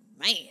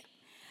 Man.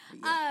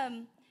 Yeah.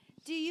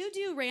 Do you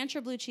do ranch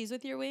or blue cheese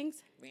with your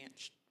wings?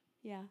 Ranch.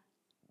 Yeah.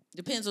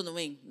 Depends on the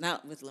wing,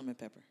 not with lemon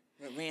pepper.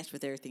 But ranch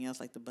with everything else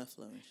like the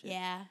buffalo and shit.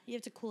 Yeah, you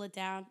have to cool it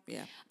down.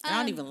 Yeah. I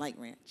don't even like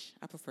ranch.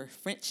 I prefer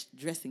French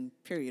dressing,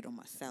 period, on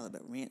my salad,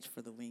 but ranch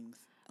for the wings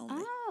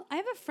only. Oh, I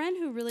have a friend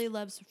who really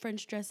loves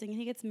French dressing, and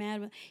he gets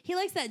mad. He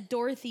likes that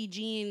Dorothy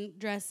Jean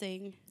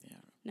dressing. Yeah.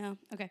 No?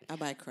 Okay. I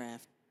buy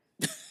Kraft.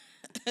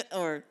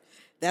 Or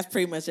that's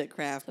pretty much at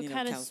Kraft. So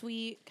kind of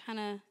sweet, kind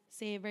of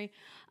savory.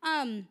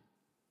 Now,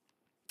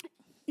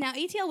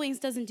 ATL Wings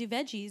doesn't do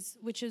veggies,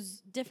 which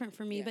is different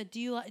for me, but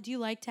do you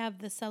like to have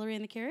the celery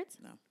and the carrots?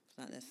 No, it's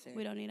not necessary.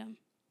 We don't need them.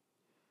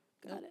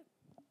 Got it.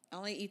 I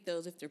only eat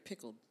those if they're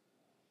pickled.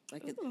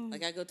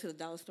 Like I go to the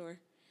dollar store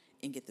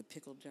and get the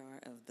pickle jar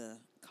of the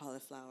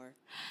cauliflower.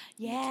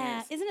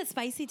 Yeah. Isn't it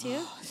spicy too?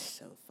 Oh, it's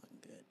so fucking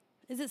good.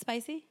 Is it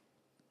spicy?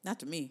 Not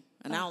to me,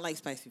 and I don't like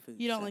spicy food.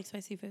 You don't like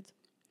spicy foods.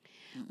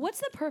 What's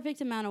the perfect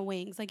amount of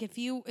wings? Like if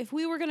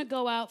we were gonna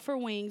go out for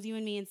wings, you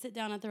and me, and sit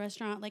down at the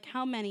restaurant, like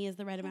how many is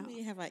the right How amount?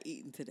 many have I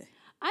eaten today?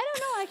 I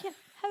don't know.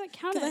 Haven't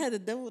counted. Because I had the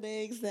deviled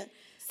eggs that.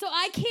 So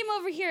I came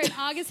over here and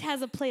August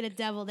has a plate of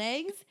deviled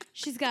eggs.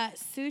 She's got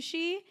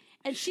sushi,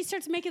 and she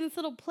starts making this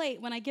little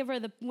plate when I give her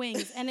the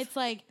wings, and it's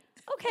like,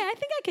 okay, I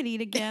think I could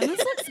eat again. This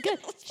looks good.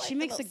 She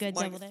makes a good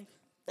deviled egg.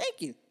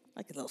 Thank you.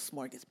 Like a little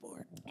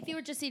smorgasbord. If you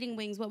were just eating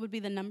wings, what would be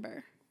the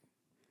number?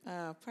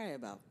 Probably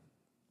about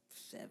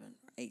 7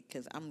 or 8,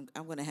 because I'm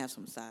gonna have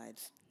some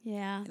sides.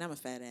 Yeah. And I'm a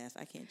fat ass.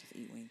 I can't just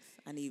eat wings.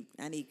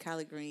 I need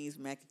collard greens,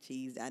 mac and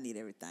cheese. I need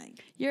everything.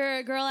 You're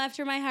a girl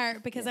after my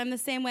heart because I'm the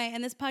same way.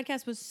 And this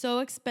podcast was so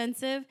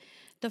expensive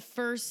the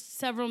first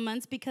several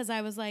months because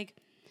I was like,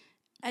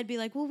 I'd be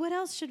like, well, what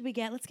else should we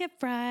get? Let's get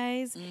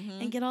fries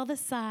and get all the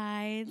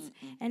sides.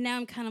 And now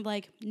I'm kind of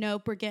like,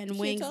 nope, we're getting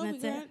wings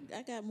and that's it.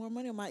 I got more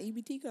money on my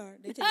EBT card.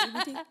 They take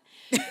EBT?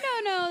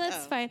 No,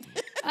 that's fine.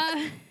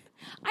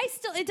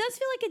 It does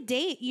feel like a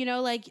date, you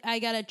know, like I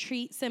got to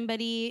treat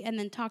somebody and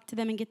then talk to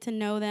them and get to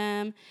know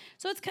them.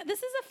 So this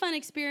is a fun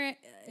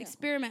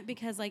experiment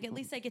because like at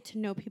least I get to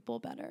know people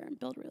better and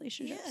build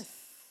relationships. Yes.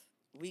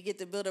 We get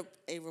to build up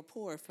a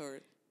rapport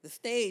for the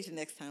stage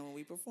next time when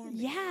we perform.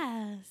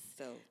 Yes.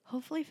 So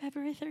hopefully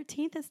February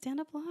 13th at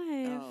Stand Up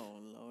Live. Oh,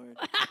 Lord.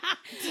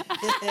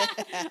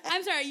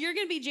 I'm sorry, you're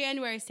going to be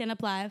January Stand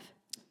Up Live.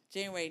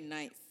 January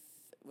 9th,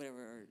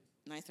 whatever,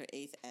 9th or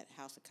 8th at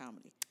House of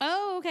Comedy.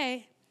 Oh,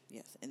 okay.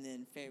 Yes, and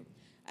then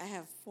I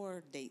have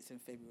 4 dates in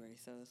February,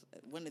 so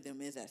one of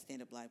them is at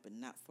Stand Up Live, but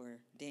not for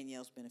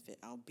Danielle's benefit.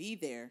 I'll be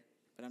there,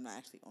 but I'm not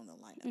actually on the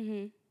lineup.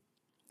 Mm-hmm.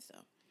 So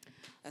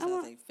that's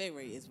what I think.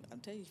 February I'm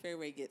telling you,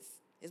 February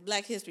it's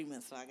Black History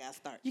Month, so I got to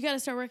start. You got to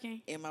start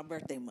working. And my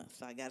birthday month,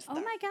 so I got to start.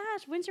 Oh, my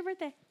gosh. When's your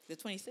birthday? The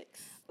 26th.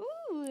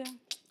 Ooh.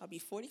 I'll be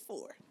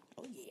 44.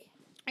 Oh, yeah.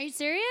 Are you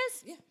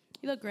serious? Yeah.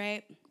 You look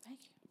great. Thank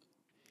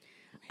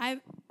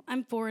you.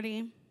 I'm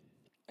 40.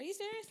 Are you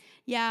serious?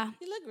 Yeah.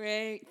 You look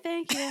great.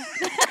 Thank you. You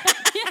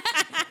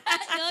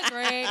look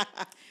great.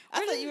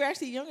 I thought you were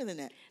actually younger than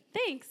that.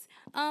 Thanks.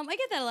 I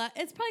get that a lot.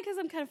 It's probably because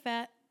I'm kind of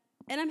fat.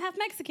 And I'm half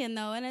Mexican,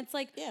 though. And it's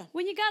like,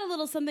 when you got a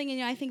little something in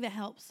you, I think that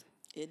helps.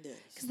 It does.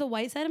 Because the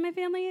white side of my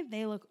family,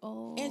 they look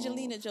old.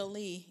 Angelina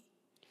Jolie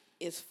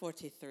is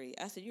 43.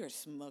 I said, you're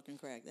smoking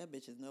crack. That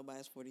bitch is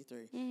nobody's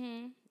 43.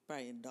 Mm-hmm.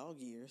 Probably in dog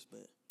years,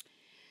 but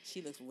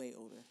she looks way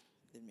older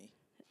than me.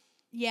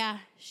 Yeah,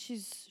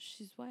 she's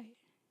white.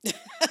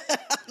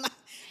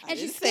 And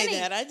she's skinny.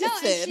 I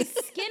just said. And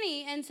she's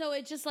skinny, and so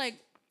it's just like,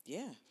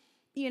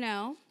 you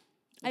know,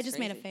 I just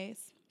made a face.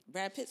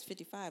 Brad Pitt's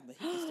 55, but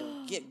he can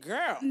still get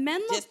girl.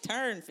 Just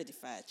turned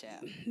 55,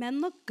 child. Men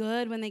look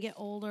good when they get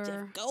older.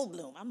 Jeff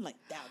Goldblum. I'm like,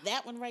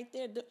 that one right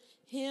there.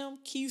 Him,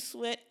 Keith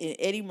Sweat, and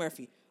Eddie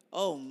Murphy.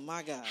 Oh,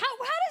 my God. How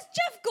does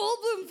Jeff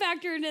Goldblum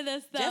factor into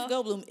this, though? Jeff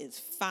Goldblum is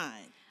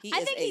fine.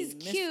 I think he's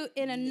cute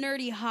in a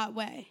nerdy, hot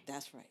way.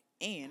 That's right.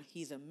 And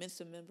he's a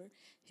Mensa member.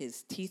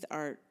 His teeth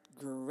are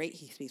great.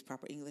 He speaks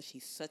proper English.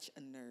 He's such a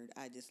nerd.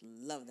 I just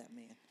love that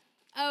man.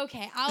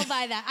 Okay, I'll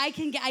buy that. I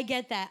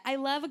get that. I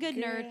love a good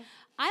nerd.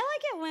 I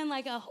like it when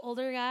like a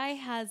older guy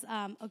has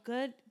a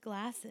good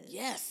glasses.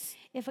 Yes.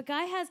 If a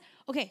guy has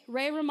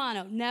Ray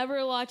Romano,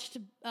 never watched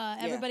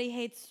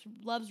Everybody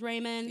Loves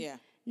Raymond. Yeah.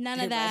 None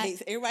of that.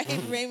 Everybody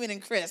hates Raymond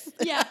and Chris.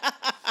 Yeah.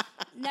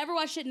 Never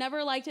watched it,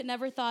 never liked it,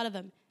 never thought of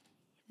him.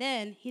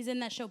 Then he's in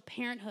that show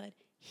Parenthood.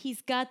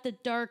 He's got the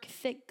dark,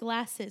 thick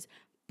glasses.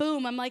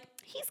 Boom. I'm like,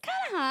 he's kind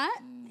of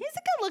hot. He's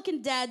a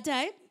good-looking dad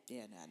type.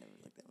 Yeah, no, I never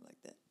looked at him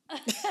like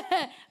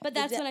that. But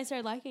that's when I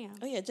started liking him.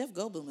 Oh, yeah, Jeff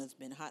Goldblum has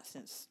been hot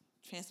since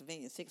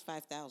Transylvania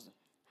 65000.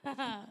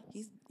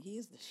 He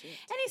is the shit.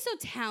 And he's so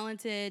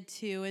talented,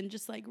 too, and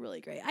just, like, really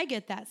great. I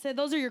get that. So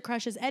those are your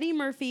crushes. Eddie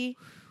Murphy,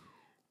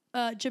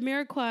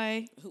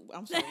 Jamiroquai.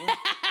 I'm sorry.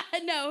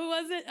 No, who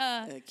was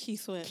it?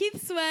 Keith Sweat.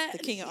 Keith Sweat. The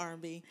king of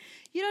R&B.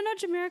 You don't know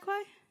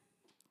Jamiroquai?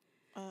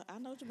 I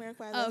know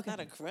Jamiroquai. That's not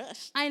a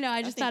crush. I know.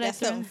 I just thought that's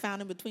something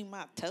found in between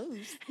my toes.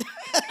 Is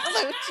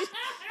that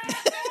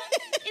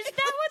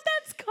what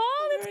that's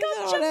called? It's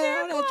called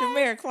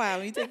Jamiroquai. Jamiroquai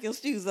when you take your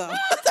shoes off.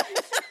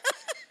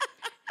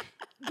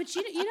 But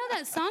you know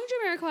that song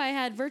Jamiroquai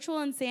had,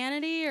 Virtual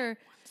Insanity, or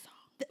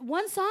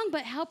one song,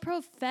 but how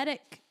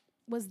prophetic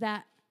was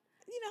that?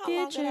 You know how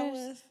long ago that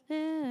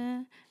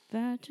was?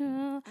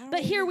 Virtual.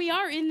 But here we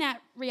are in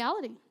that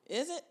reality.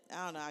 Is it?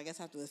 I don't know. I guess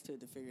I have to listen to it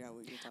to figure out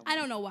what you're talking about. I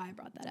don't know why I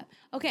brought that up.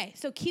 Okay,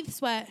 so Keith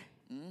Sweat,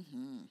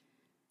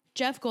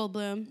 Jeff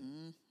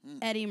Goldblum,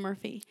 Eddie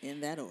Murphy.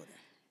 In that order.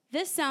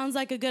 This sounds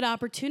like a good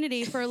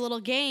opportunity for a little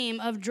game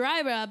of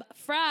dry rub,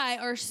 fry,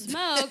 or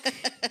smoke.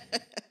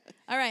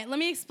 All right, let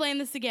me explain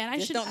this again.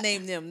 Don't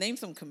name them. Name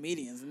some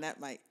comedians, and that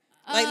might...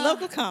 like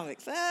local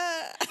comics.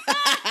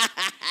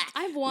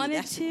 I've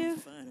wanted to.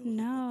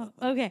 No.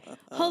 Okay,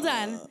 hold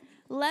on.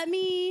 Let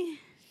me...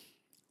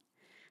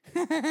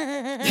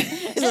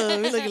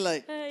 So we looking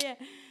like. Yeah.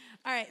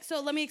 All right,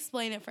 so let me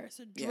explain it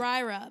first. Yeah.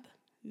 Dry rub,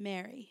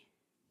 marry.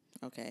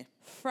 Okay.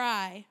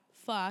 Fry,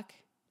 fuck.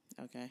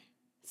 Okay.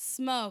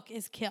 Smoke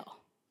is kill.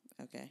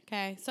 Okay.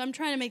 Okay, so I'm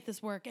trying to make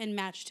this work and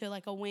match to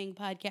like a wing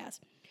podcast.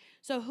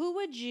 So who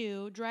would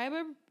you dry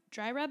rub,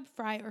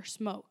 fry, or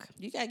smoke?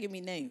 You gotta give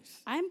me names.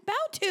 I'm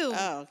about to.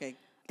 Oh, okay.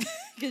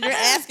 Because you're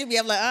asking me.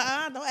 I'm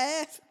like, don't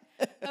ask.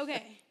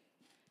 Okay.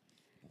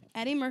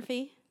 Eddie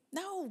Murphy.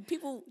 No,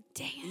 people.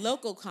 Dang it.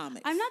 Local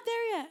comics. I'm not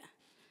there yet.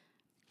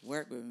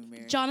 Work with me,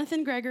 Mary.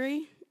 Jonathan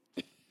Gregory.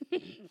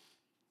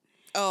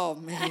 Oh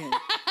man.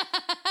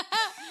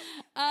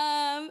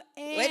 And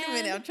Wait a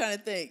minute. I'm trying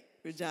to think.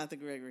 With Jonathan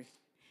Gregory.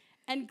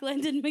 And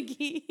Glendon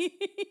McGee.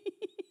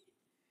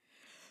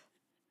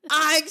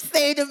 I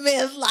saved a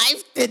man's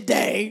life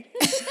today.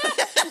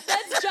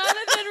 That's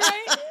Jonathan,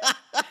 right?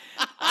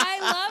 I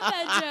love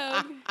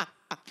that joke.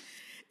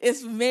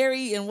 It's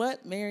Mary and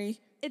what? Mary?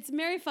 It's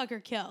marry, fuck, or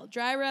kill.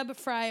 Dry rub,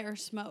 fry, or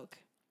smoke.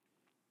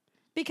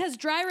 Because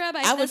dry rub,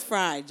 I would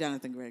fry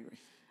Jonathan Gregory.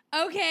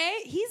 Okay,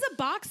 he's a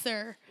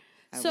boxer.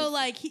 So,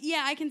 like,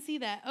 yeah, I can see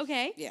that.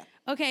 Okay. Yeah.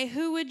 Okay,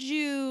 who would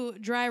you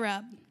dry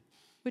rub?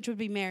 Which would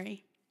be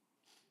Mary.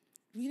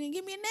 You didn't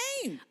give me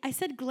a name. I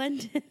said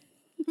Glendon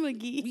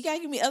McGee. You gotta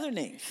give me other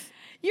names.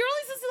 You're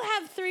only supposed to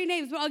have 3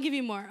 names, but I'll give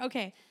you more.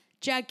 Okay,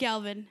 Jack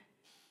Galvin.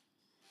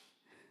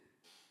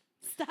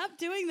 Stop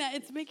doing that.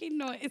 It's making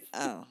noise.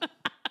 Oh.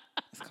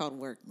 It's called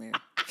work, Mary.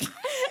 Is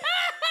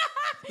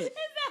that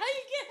how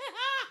you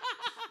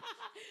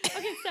get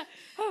Okay, stop.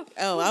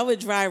 Oh, I would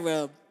dry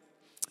rub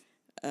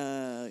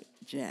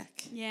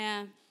Jack.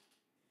 Yeah.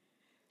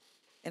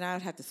 And I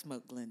would have to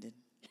smoke Glendon.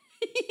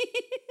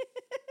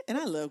 And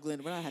I love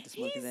Glendon, but I have to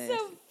smoke He's his ass.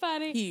 so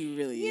funny. He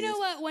really is. You know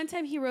what? One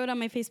time he wrote on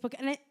my Facebook,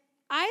 and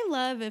I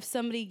love if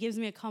somebody gives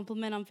me a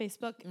compliment on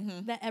Facebook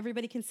that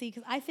everybody can see,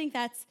 because I think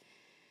it's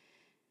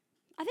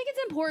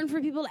important for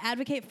people to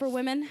advocate for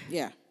women.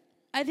 Yeah.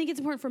 I think it's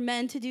important for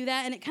men to do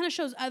that, and it kind of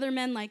shows other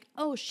men like,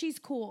 oh, she's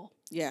cool.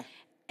 Yeah.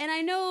 And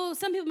I know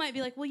some people might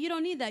be like, well, you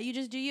don't need that. You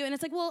just do you. And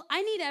it's like, well,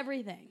 I need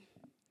everything.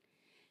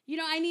 You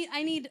know, I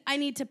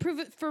need to prove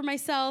it for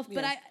myself,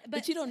 Yeah.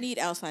 But you don't need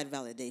outside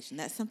validation.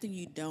 That's something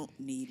you don't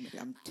need.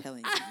 I'm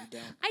telling you, you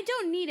don't. I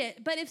don't need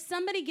it. But if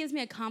somebody gives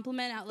me a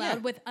compliment out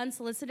loud with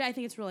unsolicited, I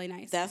think it's really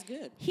nice. That's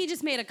good. He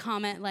just made a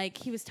comment, like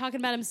he was talking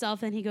about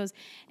himself, and he goes,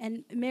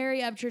 and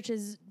Mary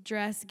Upchurch's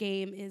dress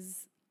game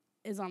is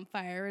on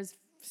fire, is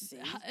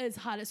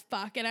hot as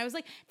fuck. And I was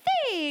like,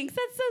 thanks,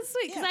 that's so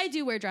sweet. Because I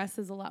do wear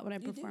dresses a lot when I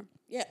perform.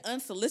 Yeah,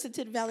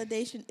 unsolicited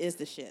validation is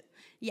the shit.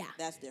 Yeah.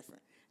 That's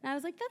different. And I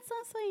was like, that's so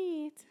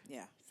sweet.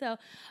 Yeah. So,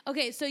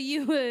 okay, so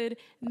you would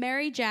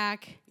marry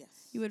Jack. Yes.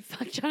 You would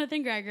fuck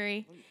Jonathan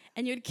Gregory.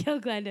 And you would kill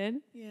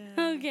Glendon. Yeah.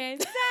 Okay,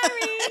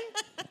 sorry.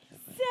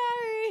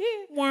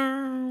 Sorry.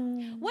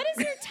 Wow. What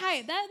is your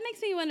type? That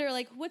makes me wonder,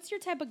 like, what's your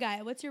type of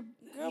guy? What's your...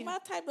 Girl, my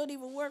type don't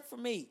even work for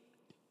me.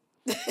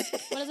 What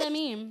does that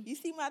mean? You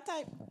see my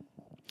type?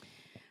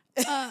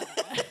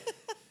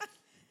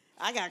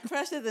 I got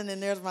crushes, and then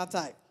there's my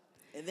type.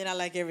 And then I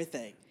like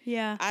everything.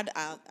 Yeah.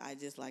 I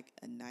just like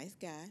a nice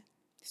guy,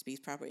 speaks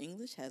proper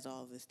English, has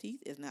all of his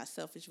teeth, is not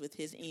selfish with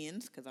his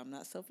ends, because I'm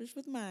not selfish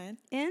with mine.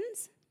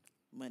 Ends?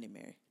 Money,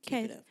 Mary. Keep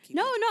Okay. it up.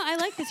 No, I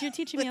like this. You're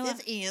teaching me a lot.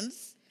 With his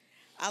ends.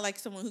 I like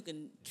someone who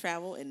can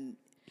travel,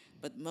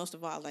 but most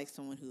of all, I like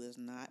someone who is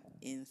not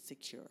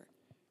insecure.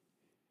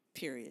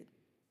 Period.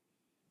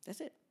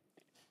 That's it.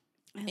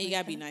 And you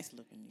gotta be nice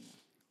looking, you know.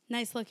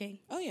 Nice looking.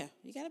 Oh yeah,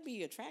 you gotta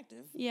be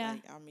attractive. Yeah.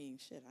 Like, I mean,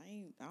 shit.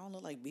 I don't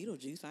look like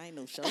Beetlejuice. I ain't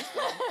no show.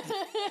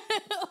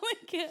 Oh my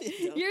God.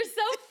 You're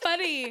so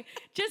funny.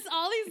 Just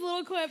all these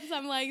little quips,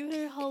 I'm like,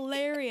 they're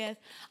hilarious.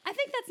 I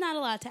think that's not a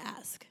lot to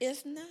ask.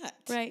 It's not.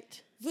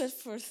 Right. But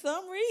for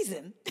some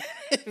reason,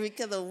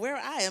 because of where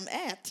I am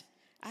at,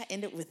 I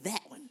end up with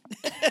that one.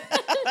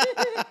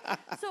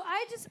 So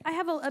I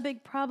have a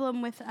big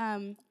problem with,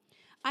 I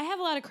have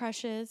a lot of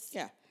crushes.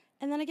 Yeah.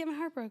 And then I get my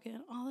heart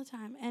broken all the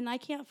time. And I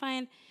can't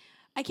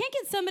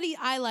get somebody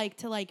I like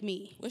to like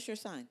me. What's your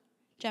sign?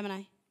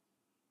 Gemini.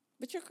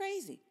 But you're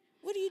crazy.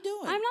 What are you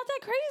doing? I'm not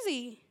that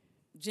crazy.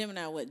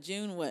 Gemini, what?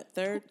 June, what?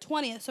 3rd?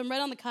 20th, so I'm right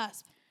on the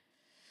cusp.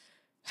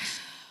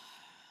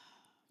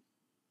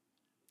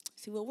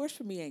 See, what works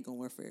for me ain't gonna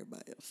work for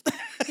everybody else.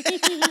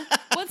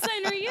 What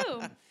sign are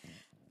you?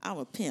 I'm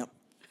a pimp.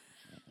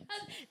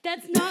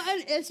 That's not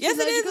an astrological Yes,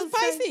 it is. sign. It's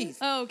Pisces.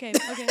 Oh, okay.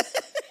 How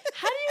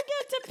do you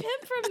get to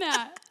pimp from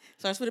that?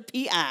 Starts with a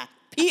P.I.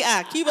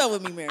 P.I. Keep up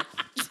with me, Mary.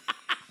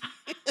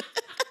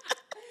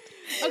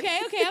 Okay,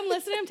 I'm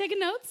listening. I'm taking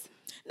notes.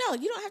 No,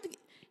 you don't have to.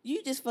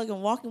 You just fucking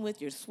walking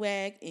with your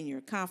swag and your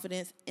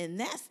confidence, and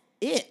that's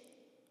it.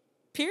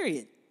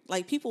 Period.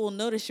 Like, people will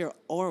notice your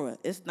aura.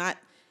 It's not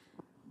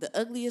the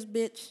ugliest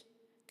bitch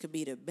could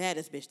be the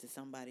baddest bitch to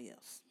somebody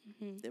else.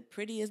 Mm-hmm. The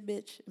prettiest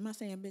bitch, am I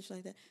saying bitch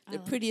like that? The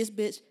prettiest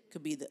bitch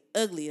could be the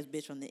ugliest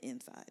bitch on the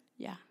inside.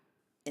 Yeah.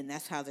 And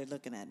that's how they're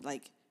looking at it.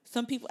 Like,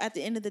 some people, at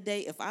the end of the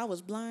day, if I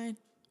was blind,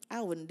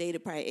 I wouldn't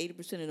date probably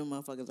 80% of them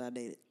motherfuckers I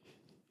dated.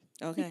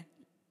 Okay?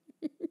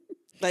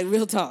 Like,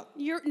 real talk.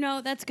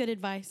 No, that's good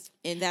advice.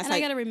 And that's I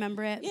got to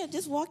remember it. Yeah,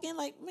 just walk in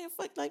like, man,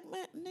 fuck, like,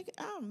 man, nigga,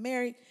 I'm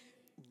married.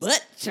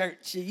 Butt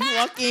church. You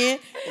walk in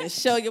and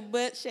show your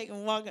butt, shake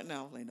and walk in.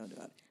 No, I don't do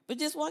that. But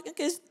just walk in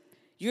because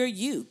you're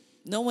you.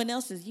 No one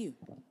else is you.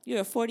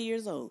 You're 40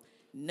 years old.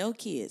 No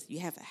kids. You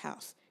have a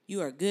house.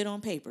 You are good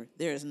on paper.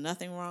 There is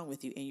nothing wrong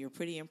with you, and you're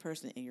pretty in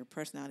person, and your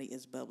personality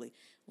is bubbly.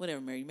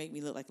 Whatever, Mary. You make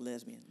me look like a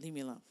lesbian. Leave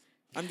me alone.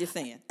 I'm just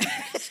saying.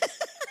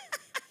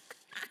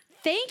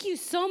 Thank you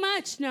so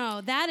much.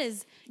 No, that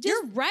is,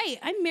 you're right.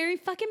 I'm Mary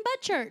fucking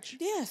Butt Church.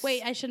 Yes.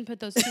 Wait, I shouldn't put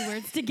those two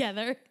words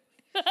together.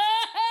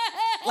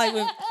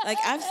 Like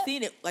I've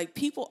seen it. Like,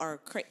 people are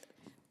crazy.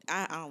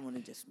 I don't want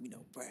to just,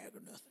 brag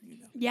or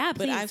nothing, Yeah,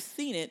 But please. I've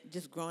seen it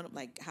just growing up,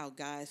 like how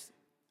guys,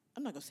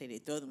 I'm not going to say they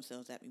throw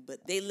themselves at me,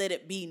 but they let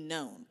it be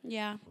known.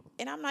 Yeah.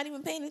 And I'm not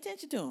even paying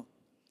attention to them.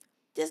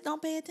 Just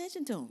don't pay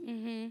attention to them.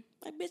 Mm-hmm.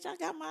 Like, bitch, I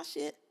got my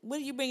shit. What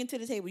are you bringing to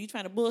the table? You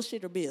trying to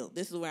bullshit or build?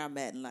 This is where I'm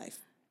at in life.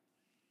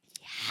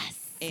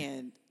 Yes.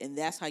 And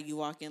that's how you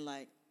walk in,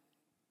 like,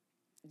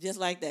 just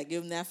like that.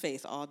 Give them that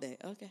face all day.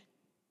 Okay.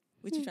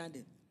 What you trying to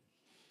do?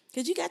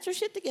 Because you got your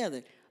shit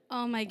together.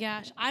 Oh, my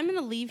gosh. I'm going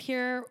to leave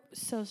here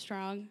so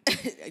strong.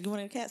 You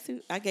want a cat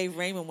suit? I gave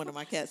Raymond one of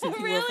my cat suits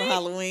he wore Really? for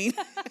Halloween.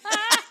 I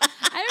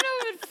don't know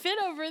if it would fit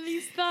over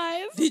these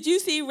thighs. Did you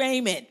see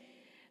Raymond?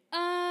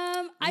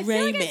 I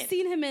feel like I've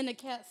seen him in a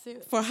cat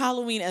suit. For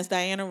Halloween as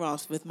Diana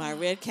Ross with my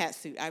red cat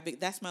suit.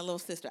 That's my little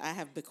sister. I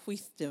have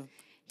bequeathed him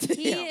to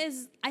He him.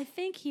 is, I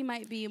think he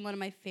might be one of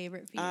my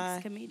favorite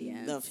Phoenix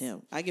comedians. Love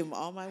him. I give him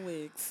all my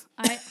wigs.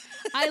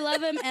 I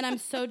love him, and I'm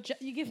so, is that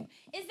where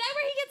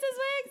he gets his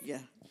wigs? Yeah.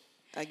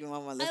 I give him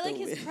all my I leftover like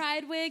his wigs.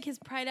 pride wig. His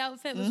pride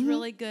outfit was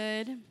really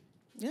good.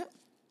 Yep.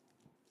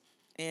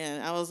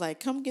 And I was like,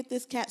 come get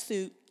this cat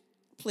suit,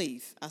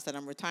 please. I said,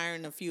 I'm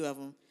retiring a few of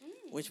them.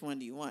 Which one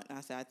do you want? And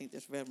I said, I think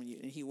this red one.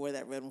 And he wore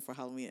that red one for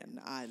Halloween. And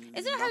I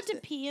Is it hard to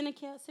pee in a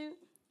cat suit?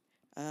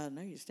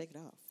 No, you just take it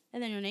off.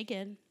 And then you're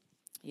naked.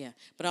 Yeah.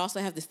 But I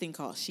also have this thing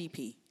called She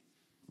Pee.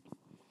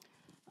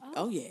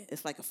 Oh, yeah.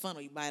 It's like a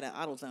funnel. You buy it at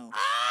AutoZone.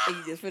 And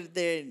you just put it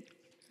there.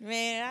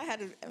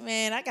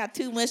 And I got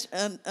too much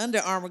Under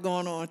Armour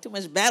going on. Too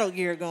much battle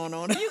gear going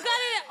on. You got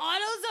it at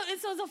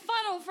AutoZone, so it's a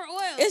funnel for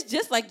oil. It's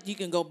just like you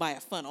can go buy a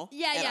funnel at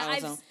yeah,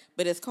 AutoZone.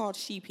 But it's called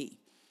She Pee.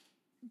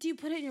 Do you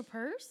put it in your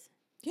purse?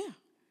 Yeah.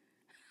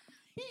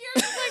 You're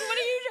just like, what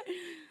are you doing?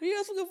 Where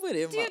else we gonna put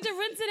it? Do you have to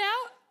rinse it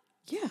out?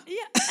 Yeah.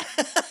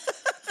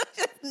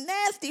 Yeah.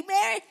 Nasty,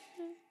 Mary.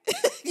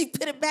 You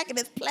put it back in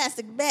this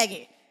plastic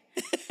baggie.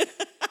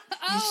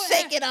 You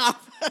shake it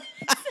off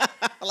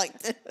like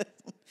this.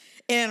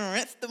 And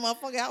rinse the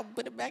motherfucker out and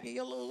put it back in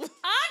your little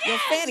your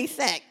fanny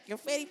sack. Your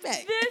fanny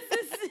pack.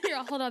 This is here.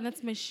 Hold on,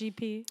 that's my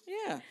sheepy.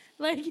 Yeah.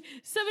 Like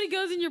somebody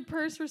goes in your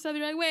purse for something.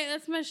 You're like, wait,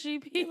 that's my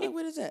sheepy. You're like,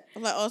 what is that?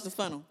 I'm like, oh, it's a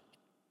funnel.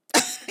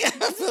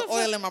 I put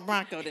oil in my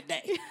Bronco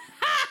today.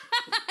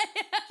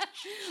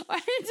 I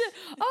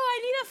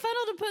need a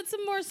funnel to put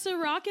some more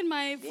Ciroc in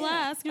my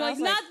flask. You're like,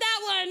 not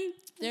that one.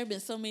 There have been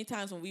so many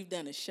times when we've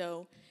done a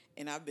show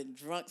and I've been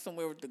drunk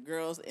somewhere with the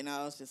girls and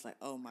I was just like,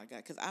 oh my God,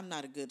 because I'm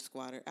not a good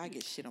squatter. I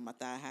get shit on my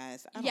thigh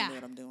highs. I don't know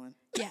what I'm doing.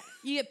 Yeah,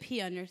 you get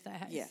pee on your thigh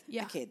highs.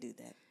 Yeah, I can't do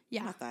that.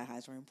 Yeah. My thigh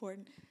highs are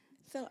important.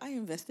 So I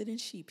invested in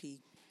She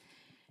Pee.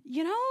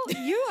 You know,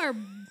 you are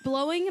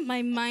blowing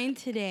my mind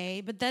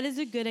today, but that is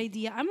a good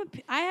idea.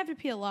 I have to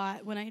pee a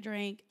lot when I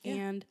drink,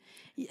 and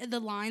the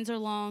lines are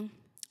long.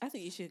 I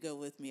think you should go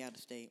with me out of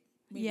state.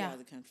 Maybe out of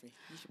the country.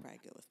 You should probably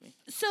go with me.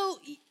 So,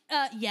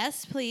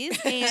 yes, please,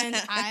 and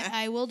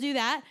I will do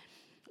that.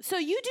 So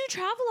you do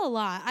travel a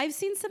lot. I've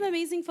seen some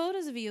amazing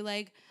photos of you.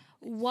 Like,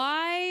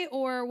 why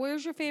or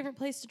where's your favorite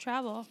place to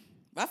travel?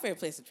 My favorite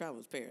place to travel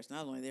was Paris, and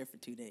I was only there for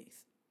 2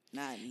 days.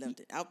 And I loved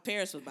it.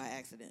 Paris was by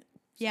accident.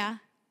 So. Yeah.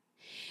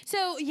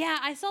 So, yeah,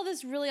 I saw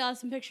this really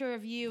awesome picture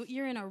of you.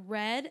 You're in a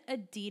red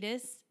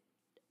Adidas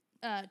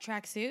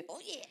tracksuit. Oh,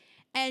 yeah.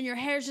 And your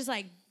hair's just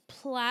like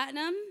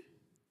platinum,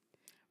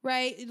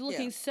 right?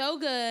 Looking so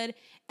good.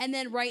 And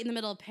then right in the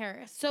middle of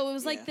Paris. So it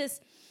was like this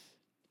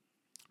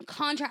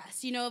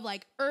contrast, of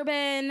like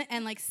urban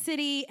and like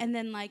city and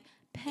then like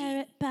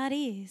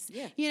Paris.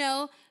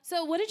 Yeah.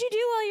 So what did you do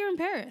while you were in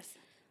Paris?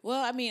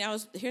 Well, I mean,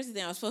 here's the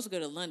thing. I was supposed to go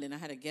to London. I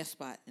had a guest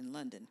spot in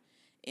London.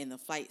 And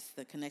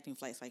the connecting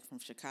flights, like from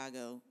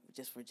Chicago,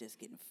 were just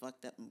getting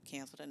fucked up and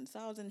canceled. And so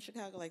I was in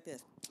Chicago like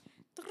this.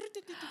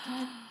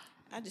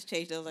 I just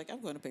changed. I was like,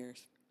 I'm going to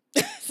Paris.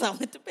 So I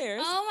went to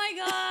Paris. Oh, my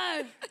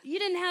God. You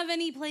didn't have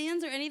any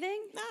plans or anything?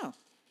 No.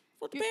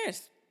 Went to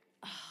Paris.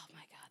 Oh,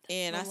 my God.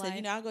 And I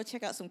said, I'll go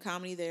check out some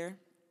comedy there.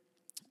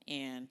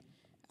 And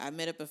I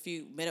met up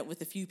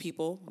with a few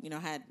people.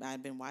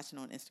 I'd been watching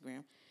on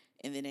Instagram.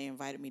 And then they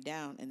invited me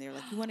down. And they were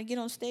like, you want to get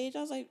on stage? I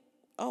was like,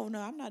 oh,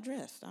 no, I'm not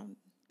dressed.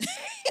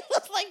 It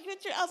was like,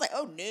 I was like,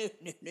 oh,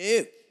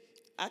 no.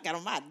 I got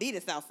on my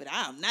Adidas outfit.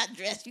 I'm not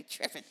dressed. You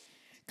tripping.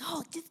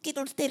 Go, just get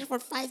on stage for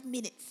 5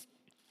 minutes.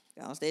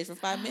 Got on stage for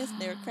 5 minutes, and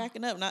they were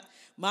cracking up.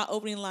 My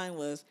opening line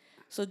was,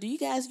 so do you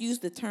guys use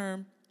the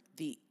term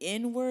the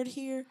N-word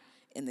here?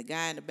 And the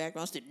guy in the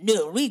background said,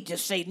 no, we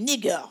just say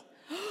nigga.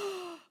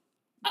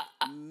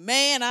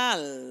 Man, I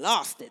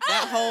lost it.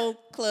 That whole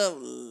club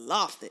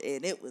lost it,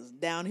 and it was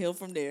downhill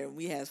from there.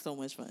 We had so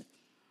much fun.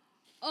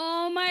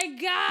 Oh my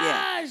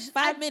Yeah, gosh.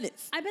 5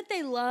 minutes. I bet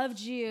they loved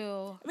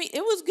you. I mean,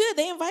 it was good.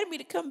 They invited me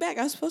to come back.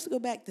 I was supposed to go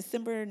back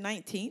December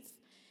 19th,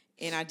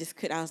 and I just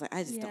couldn't. I was like,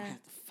 I just don't Yeah.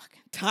 have the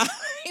fucking time.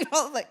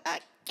 I was like, I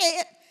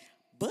can't.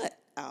 But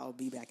I'll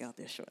be back out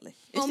there shortly.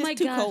 It's Oh just my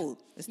too God. cold.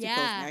 It's too cold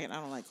for Yeah. me. I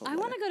don't like cold I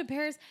weather. want to go to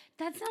Paris.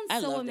 That sounds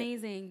I so loved it.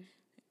 amazing.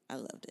 I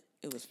loved it.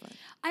 It was fun.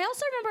 I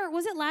also remember,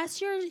 was it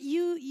last year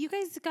you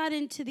guys got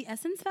into the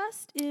Essence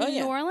Fest in Oh,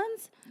 yeah. New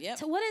Orleans? Yep.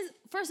 So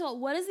first of all,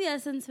 what is the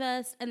Essence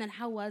Fest, and then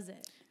how was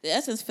it? The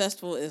Essence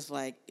Festival is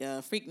like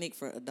Freaknik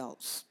for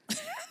adults.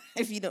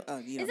 If you don't,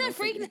 you don't Is know it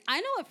Freaknik? I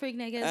know what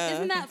Freaknik is. Isn't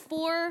okay. that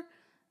for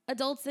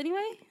adults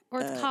anyway,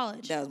 or it's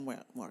college? That was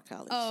more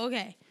college. Oh,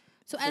 okay.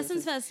 So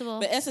Essence Festival.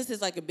 But Essence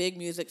is like a big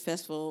music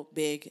festival,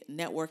 big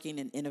networking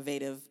and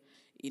innovative,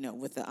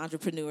 with the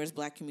entrepreneurs,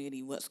 black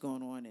community, what's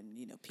going on, and,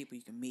 people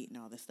you can meet and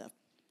all this stuff.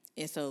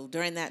 And so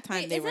during that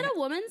time, Wait, is it a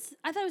woman's?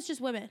 I thought it was just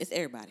women. it's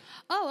everybody.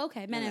 Oh,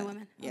 okay. Men Yeah. and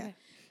women. Yeah. Okay.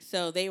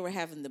 So they were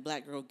having the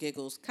Black Girl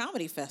Giggles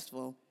Comedy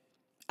Festival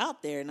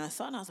out there, and I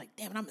saw it, and I was like,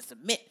 damn it, I'm going to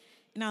submit.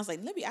 And I was like,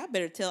 I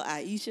better tell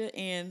Aisha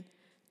and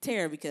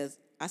Tara, because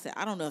I said,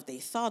 I don't know if they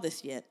saw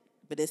this yet,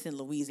 but it's in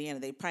Louisiana.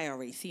 They probably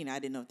already seen it. I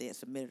didn't know if they had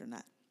submitted or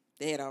not.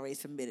 They had already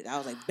submitted. I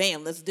was like,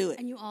 bam, let's do it.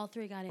 And you all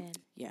three got in.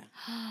 Yeah.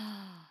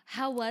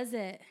 How was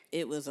it?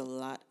 It was a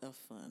lot of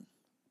fun.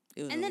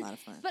 It was And a then, lot of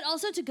fun. but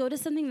also to go to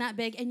something that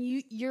big, and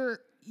you're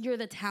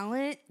the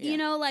talent.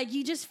 Yeah. Like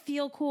you just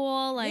feel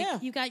cool. Like Yeah.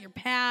 you got your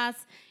pass.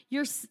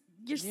 You're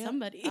Yep.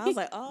 somebody. I was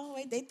like, oh,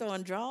 wait, they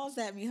throwing draws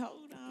at me.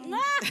 Hold on.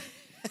 Ah!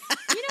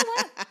 You know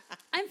what?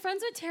 I'm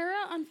friends with Tara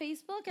on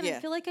Facebook, and I Yeah.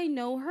 feel like I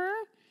know her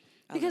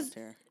I because love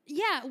Tara.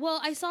 yeah. Well,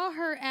 I saw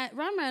her at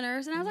Rum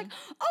Runners, and I was like,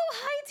 oh,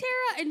 hi,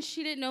 Tara, and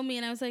she didn't know me,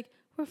 and I was like,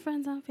 we're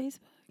friends on Facebook.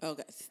 Oh,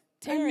 guys.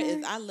 Tara then-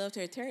 is, I love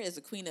Tara. Tara is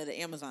the queen of the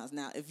Amazons.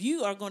 Now, if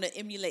you are going to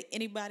emulate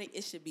anybody,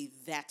 it should be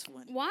that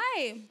one.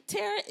 Why?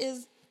 Tara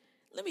is,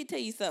 let me tell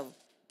you something.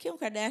 Kim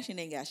Kardashian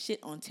ain't got shit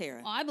on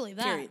Tara. Oh, I believe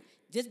that. Period.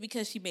 Just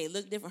because she may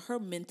look different, her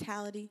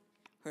mentality,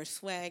 her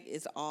swag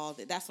is all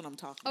that. That's what I'm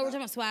talking Oh, about. we're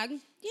talking about swag.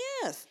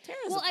 Yes, Tara's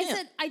Well, a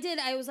pimp.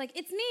 I was like,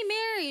 it's me,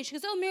 Mary. She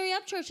goes, oh, Mary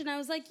Upchurch. And I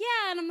was like,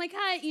 yeah. And I'm like,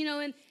 hi,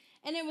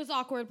 and it was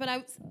awkward. But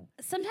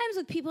sometimes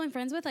with people I'm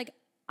friends with, like,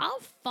 I'll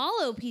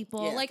follow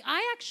people. Yeah. Like,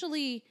 I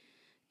actually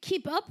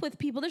keep up with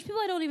people. There's people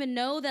I don't even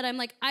know that I'm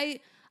like, I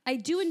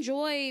do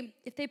enjoy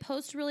if they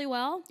post really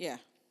well. Yeah.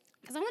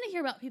 Because I want to hear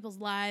about people's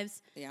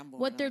lives, Yeah, I'm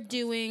bored what now, they're though.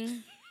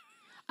 doing.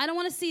 I don't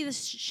want to see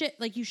this shit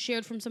like you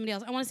shared from somebody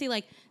else. I want to see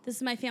like, this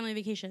is my family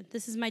vacation.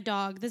 This is my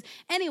dog. This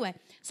anyway.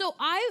 So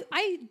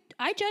I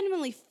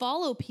genuinely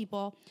follow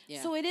people.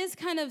 Yeah. So it is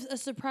kind of a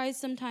surprise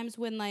sometimes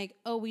when like,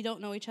 oh, we don't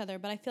know each other,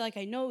 but I feel like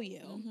I know you.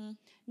 Mm-hmm.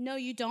 No,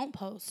 you don't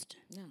post.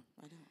 No,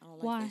 I don't. I don't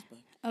like Why?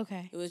 Facebook.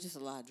 Okay. It was just a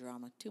lot of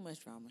drama, too much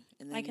drama,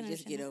 and then I you can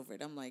just understand get that. over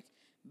it. I'm like,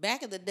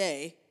 back in the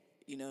day,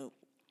 you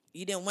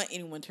didn't want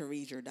anyone to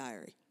read your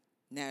diary.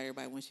 Now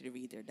everybody wants you to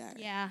read their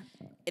diary. Yeah.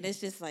 And it's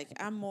just like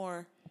in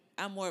my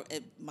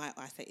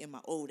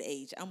old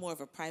age, I'm more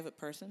of a private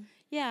person,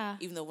 Yeah.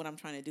 even though what I'm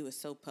trying to do is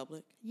so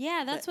public.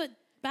 Yeah, that's what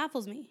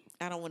baffles me.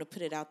 I don't want to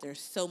put it out there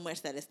so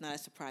much that it's not a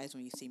surprise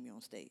when you see me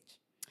on stage.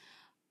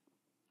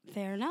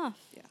 Fair enough.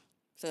 Yeah.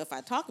 So if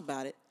I talk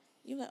about it,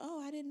 you're like,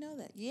 oh, I didn't know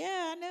that.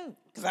 Yeah, I know.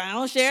 Because I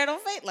don't share it on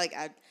Facebook. Like,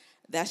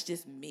 that's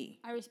just me.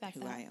 I respect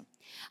who that. I am.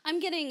 I'm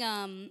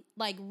getting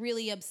like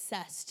really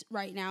obsessed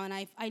right now, and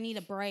I need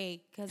a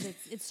break because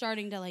it's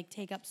starting to like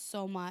take up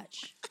so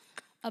much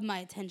of my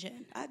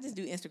attention. I just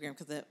do Instagram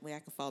because that way I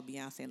can follow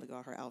Beyonce and look at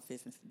all her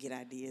outfits and get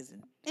ideas.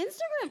 And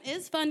Instagram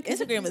is fun. 'Cause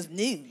Instagram is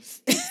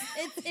news.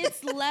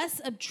 it's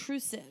less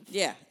obtrusive.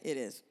 Yeah, it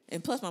is.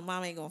 And plus, my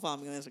mom ain't going to follow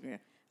me on Instagram.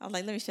 I was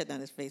like, let me shut down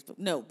this Facebook.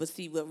 No, but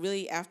see, what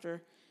really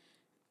after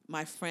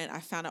I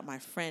found out my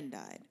friend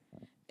died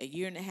a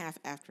year and a half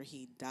after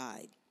he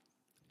died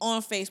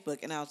on Facebook.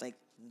 And I was like,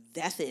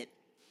 that's it.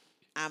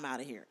 I'm out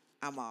of here.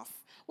 I'm off.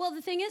 Well,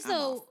 the thing is, I'm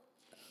though,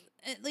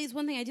 at least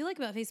one thing I do like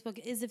about Facebook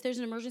is if there's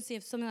an emergency,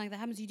 if something like that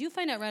happens, you do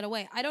find out right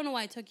away. I don't know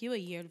why it took you a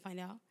year to find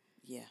out.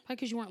 Yeah, Probably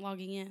because you weren't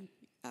logging in.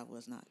 I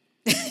was not.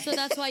 So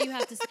that's why you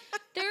have to.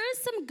 There is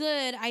some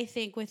good, I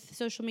think, with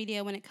social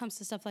media when it comes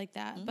to stuff like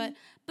that. Mm-hmm.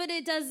 But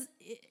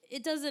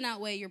it doesn't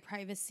outweigh your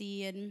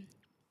privacy. And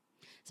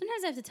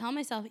sometimes I have to tell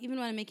myself, even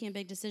when I'm making a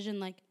big decision,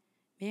 like,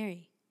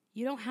 Mary,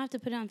 you don't have to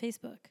put it on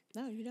Facebook.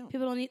 No, you don't.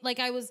 People don't need. Like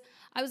I was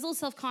a little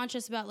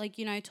self-conscious about like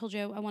I told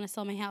you I want to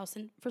sell my house,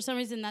 and for some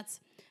reason that's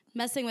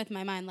messing with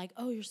my mind. Like,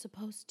 oh, you're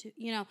supposed to,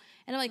 and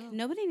I'm like,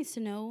 nobody needs to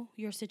know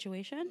your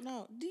situation.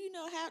 No. Do you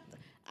know how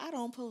I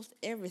don't post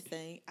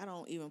everything? I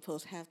don't even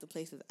post half the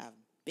places I've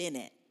been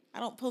at. I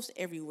don't post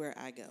everywhere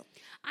I go.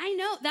 I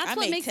know that's I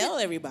what may makes tell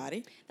it.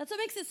 everybody. That's what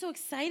makes it so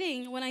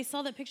exciting. When I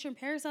saw that picture in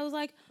Paris, I was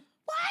like,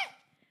 what?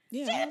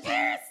 Yeah, She's in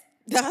Paris?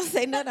 I don't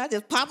say nothing. I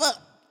just pop up.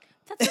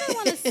 That's what I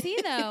want to see,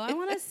 though. I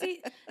want to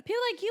see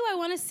people like you. I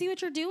want to see what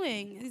you're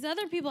doing. These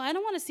other people, I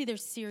don't want to see their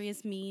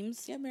serious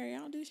memes. Yeah, Mary, I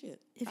don't do shit.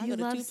 If I you go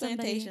to love 2 somebody-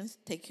 plantations,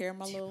 take care of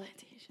my 2 little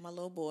plantations. my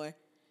little boy.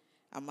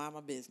 I mind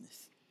my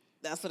business.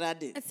 That's what I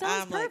do. It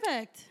sounds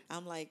perfect.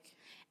 I'm like,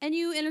 and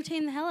you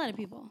entertain the hell out of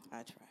people.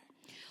 I try.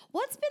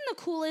 What's been the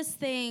coolest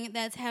thing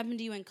that's happened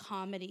to you in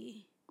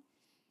comedy?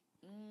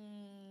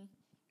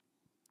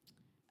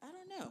 I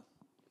don't know.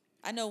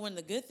 I know one of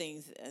the good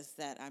things is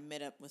that I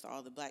met up with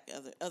all the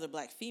other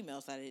black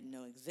females I didn't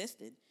know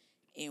existed,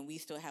 and we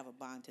still have a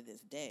bond to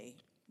this day.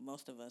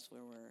 Most of us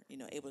where we're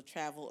able to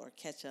travel or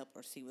catch up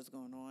or see what's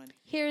going on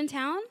Here in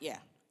town. Yeah,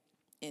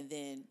 and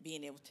then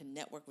being able to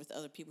network with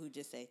other people who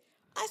just say,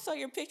 "I saw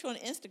your picture on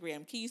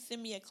Instagram. Can you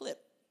send me a clip?"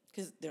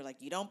 Because they're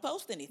like, "You don't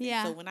post anything."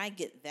 Yeah. So when I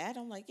get that,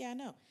 I'm like, "Yeah, I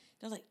know."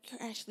 They're like,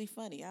 "You're actually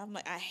funny." I'm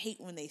like, I hate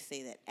when they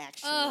say that.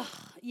 Actually.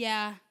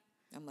 Yeah.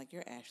 I'm like,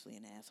 "You're actually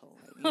an asshole."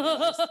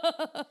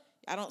 Like,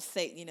 I don't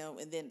say,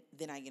 and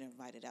then I get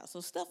invited out.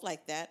 So stuff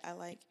like that I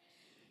like.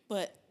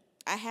 But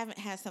I haven't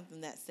had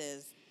something that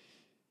says,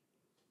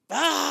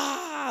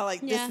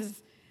 this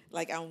is,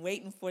 like, I'm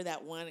waiting for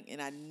that one,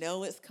 and I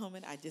know it's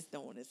coming. I just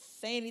don't want to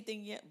say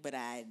anything yet, but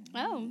I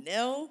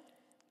know.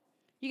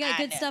 You got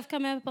good stuff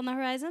coming up on the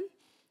horizon?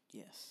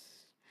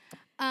 Yes.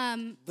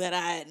 But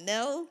I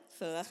know.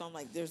 So that's why I'm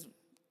like, there's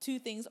 2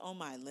 things on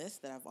my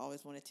list that I've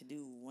always wanted to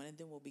do. One of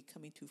them will be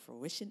coming to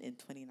fruition in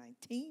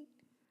 2019.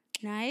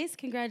 Nice.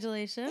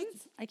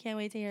 Congratulations. I can't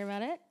wait to hear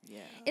about it.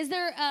 Yeah. Is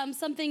there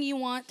something you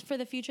want for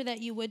the future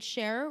that you would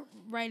share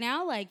right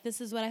now? Like,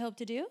 this is what I hope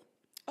to do?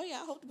 Oh,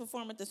 yeah. I hope to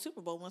perform at the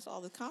Super Bowl once all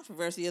the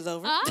controversy is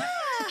over.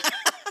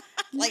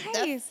 Like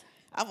nice.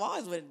 I've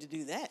always wanted to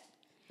do that.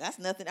 That's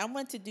nothing. I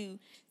want to do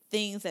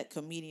things that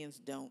comedians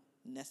don't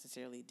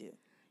necessarily do.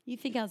 You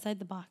think outside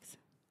the box.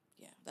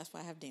 Yeah. That's why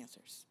I have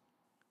dancers.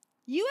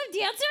 You have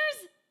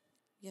dancers?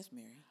 Yes,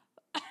 Mary.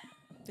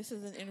 This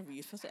is an interview.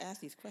 You're supposed to ask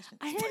these questions.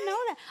 I didn't know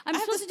that. I'm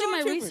supposed to do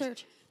my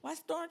research. Why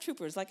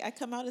stormtroopers? Like, I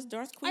come out as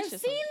Darth Quisha. I've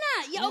seen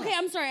that. Yeah, okay,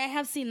 I'm sorry. I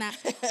have seen that.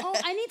 Oh,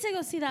 I need to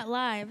go see that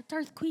live.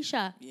 Darth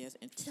Quisha. Yes,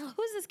 interesting. So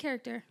who's this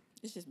character?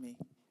 It's just me.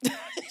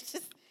 it's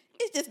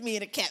just me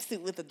in a cat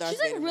suit with a Darth She's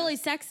like Vader really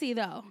mask. sexy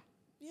though.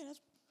 Yeah,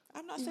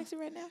 I'm not sexy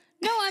right now.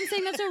 No, I'm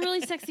saying that's a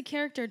really sexy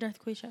character, Darth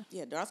Quisha.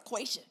 Yeah, Darth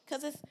Quisha.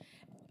 Because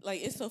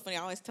it's so funny.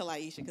 I always tell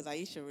Aisha, because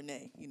Aisha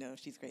Renee,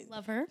 she's crazy.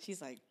 Love her.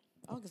 She's like,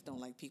 August don't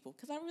like people,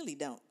 because I really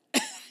don't. I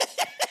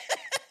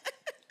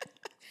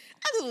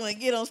just want to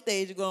get on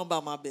stage and go on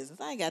about my business.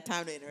 I ain't got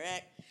time to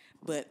interact,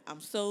 but I'm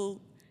so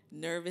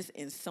nervous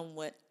and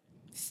somewhat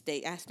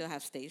I still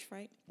have stage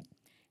fright.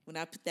 When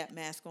I put that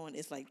mask on,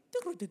 it's like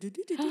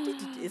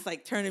it's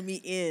like turning me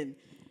in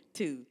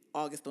to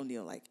August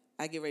O'Neill. Like,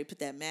 I get ready to put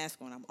that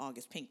mask on, I'm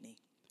August Pinkney.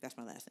 That's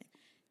my last name.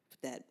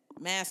 Put that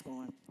mask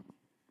on,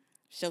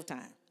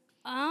 showtime.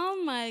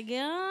 Oh my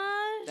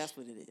gosh. That's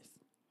what it is.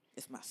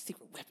 It's my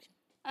secret weapon.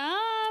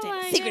 Oh It ain't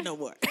my a secret gosh. no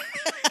more.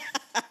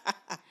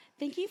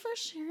 Thank you for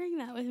sharing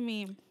that with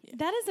me. Yeah.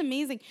 That is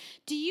amazing.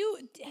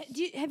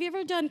 Have you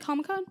ever done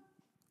Comic-Con?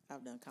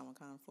 I've done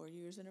Comic-Con 4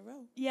 years in a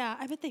row. Yeah,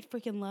 I bet they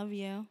freaking love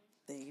you.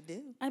 They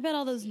do. I bet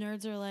all those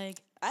nerds are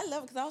like... I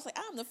love it because I was like,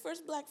 I'm the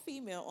first black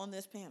female on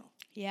this panel.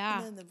 Yeah.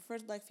 And then the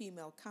first black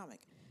female comic.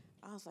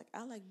 I was like,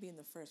 I like being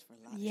the first for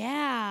a lot of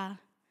Yeah.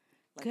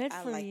 Like, Good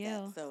I for like you.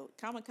 That. So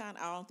Comic-Con,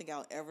 I don't think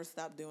I'll ever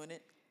stop doing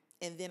it.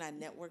 And then I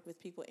network with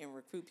people and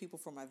recruit people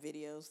for my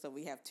videos. So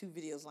we have 2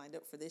 videos lined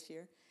up for this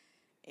year.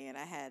 And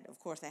I had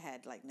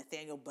like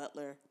Nathaniel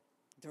Butler,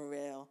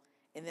 Darrell,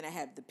 and then I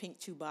had the Pink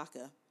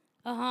Chewbacca.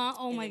 Uh-huh.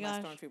 Oh my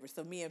gosh. gosh. Stormtroopers.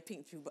 So me and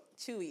Pink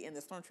Chewie and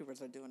the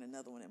Stormtroopers are doing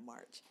another one in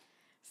March.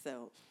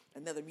 So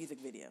another music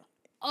video.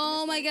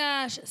 Oh my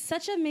gosh.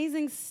 Such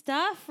amazing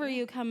stuff for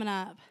you coming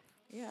up.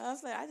 Yeah, I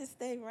was like, I just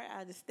stay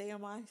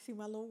in my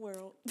little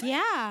world.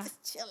 Yeah.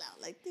 Just chill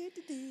out, like do.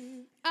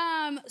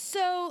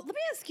 So let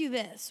me ask you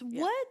this.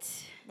 Yeah.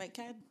 What? Wait,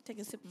 can I take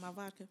a sip of my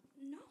vodka?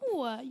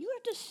 No, you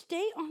have to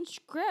stay on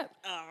script.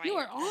 All right. You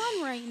are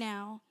on right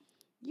now.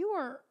 You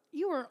are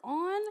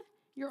on.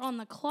 You're on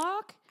the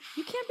clock.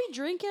 You can't be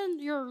drinking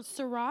your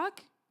Ciroc.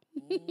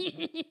 Are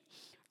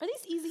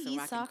these Easy E Ciroc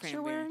and socks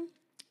you're cranberry. wearing?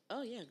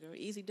 Oh yeah, girl,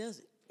 Easy does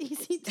it.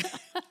 Easy.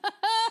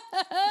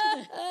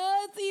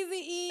 It's Easy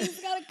E.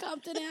 He's got a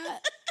Compton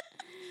hat.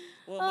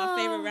 Well, my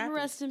favorite rapper.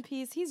 Rest in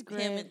peace. He's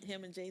great.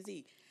 Him and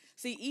Jay-Z.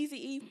 See,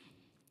 Easy E,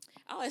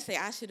 I always say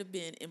I should have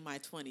been in my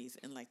 20s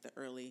in like the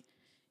early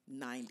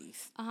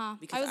 90s. Uh-huh.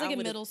 Because I was like in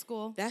middle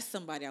school. That's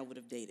somebody I would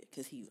have dated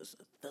because he was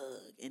a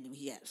thug and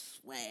he had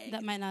swag.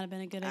 That might not have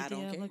been a good I don't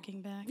idea care.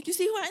 looking back. But you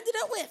see who I ended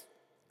up with?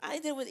 I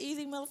ended up with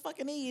Easy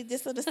motherfucking E,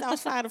 just on the south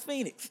side of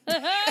Phoenix.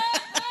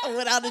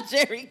 Without a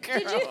Jerry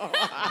curl.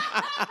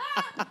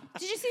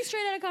 Did you see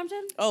Straight Outta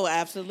Compton? Oh,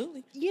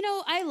 absolutely. You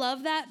know, I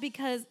love that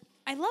because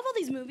I love all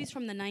these movies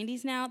from the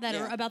 90s now that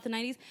Yeah. are about the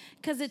 90s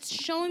because it's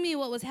showing me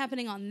what was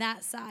happening on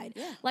that side.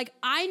 Yeah. Like,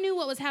 I knew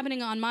what was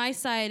happening on my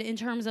side in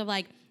terms of,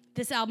 like,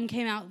 this album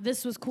came out,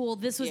 this was cool,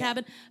 this was Yeah.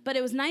 happening. But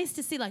it was nice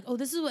to see, like, oh,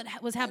 this is what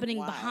was happening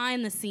why?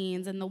 behind the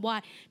scenes and the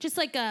why. Just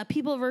like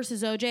People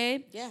versus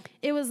OJ. Yeah.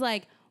 It was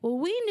like, well,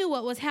 we knew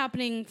what was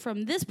happening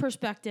from this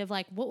perspective,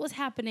 like, what was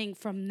happening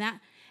from that.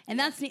 And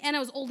and I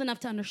was old enough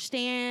to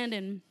understand.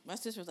 And My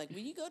sister was like,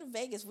 when you go to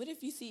Vegas, what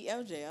if you see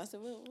LJ? I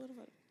said, well, what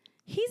about...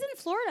 he's in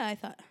Florida, I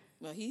thought.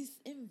 Well, he's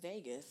in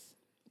Vegas.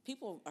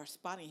 People are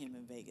spotting him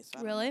in Vegas.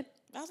 So Really?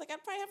 I was like,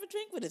 I'd probably have a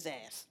drink with his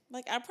ass.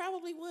 Like, I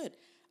probably would.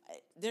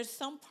 There's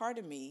some part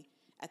of me,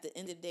 at the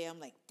end of the day, I'm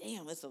like,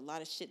 damn, there's a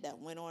lot of shit that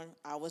went on.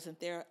 I wasn't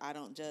there. I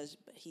don't judge.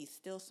 But he's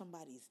still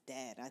somebody's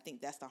dad. I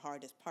think that's the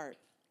hardest part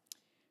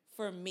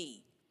for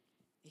me.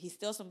 He's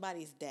still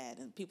somebody's dad.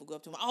 And people go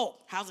up to him, oh,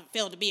 how's it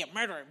feel to be a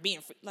murderer?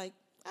 Being free? Like,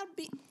 I'd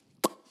be,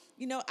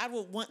 I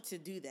would want to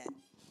do that.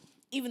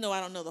 Even though I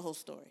don't know the whole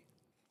story.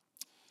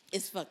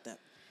 It's fucked up.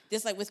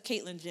 Just like with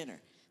Caitlyn Jenner.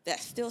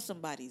 That's still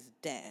somebody's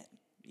dad.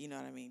 You know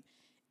what I mean?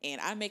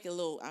 And I make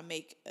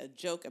a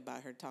joke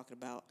about her talking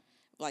about,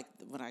 like,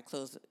 when I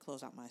close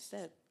out my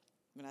set,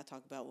 when I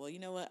talk about, well, you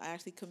know what? I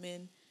actually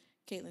commend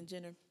Caitlyn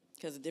Jenner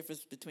because the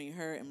difference between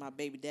her and my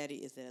baby daddy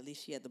is that at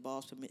least she had the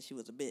balls to admit she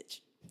was a bitch.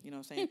 You know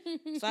what I'm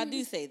saying? So I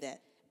do say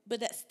that.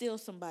 But that's still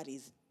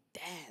somebody's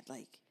dad.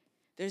 Like,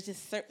 there's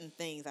just certain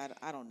things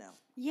I don't know.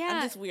 Yeah.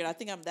 I'm just weird. I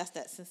think that's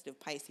that sensitive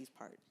Pisces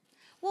part.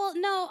 Well,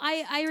 no,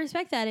 I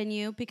respect that in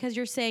you because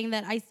you're saying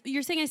I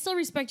still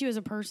respect you as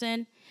a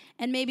person,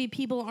 and maybe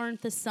people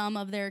aren't the sum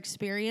of their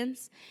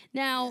experience.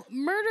 Now,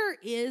 murder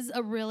is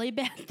a really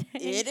bad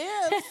thing. It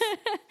is.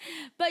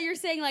 But you're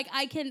saying like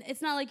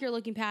it's not like you're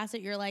looking past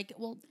it. You're like,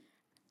 well,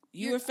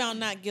 you were found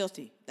not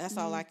guilty. That's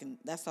all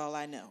that's all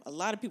I know. A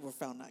lot of people were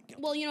found not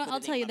guilty. Well, you know what? I'll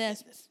tell you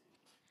this.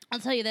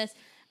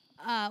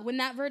 When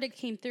that verdict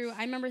came through,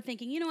 I remember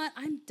thinking, you know what?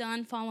 I'm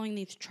done following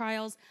these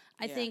trials.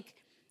 I think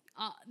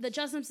the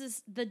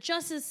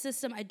justice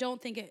system, I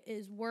don't think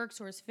it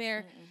works or is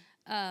fair.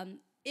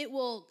 It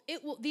will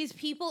these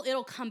people,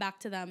 it'll come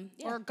back to them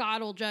or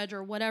God will judge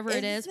or whatever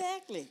it is.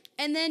 Exactly.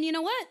 And then you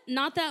know what?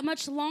 Not that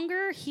much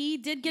longer, he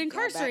did get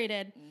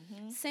incarcerated.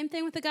 Same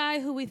thing with the guy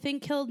who we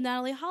think killed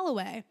Natalie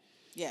Holloway.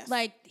 Yes.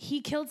 Like he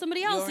killed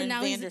somebody else and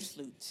now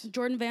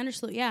Jordan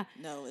Vandersloot, yeah.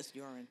 No, it's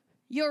urine.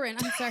 Urine,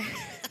 I'm sorry.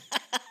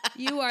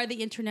 You are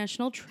the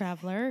international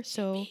traveler,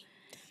 so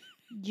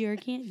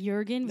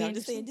Jurgen No, I'm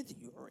just saying it's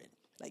urine.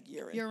 Like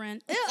urine.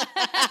 Urine.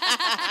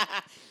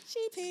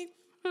 She peed.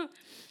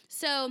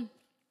 So,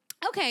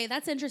 okay,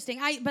 that's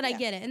interesting. I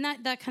get it. And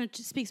that kind of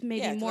speaks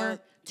maybe more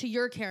to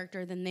your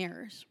character than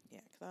theirs. Yeah,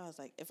 because I was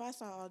like, if I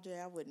saw OJ,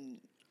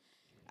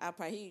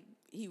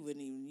 he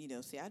wouldn't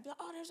even, see. I'd be like,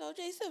 oh, there's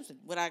OJ Simpson.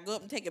 Would I go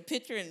up and take a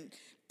picture and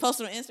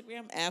post it on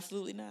Instagram?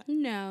 Absolutely not.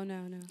 No.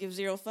 Give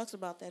zero fucks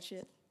about that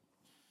shit.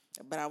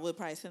 But I would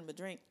probably send him a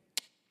drink.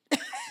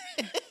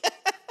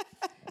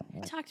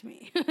 Talk to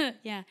me.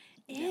 Yeah.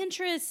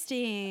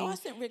 Interesting. Oh, I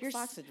sent Rick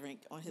Fox a drink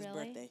on his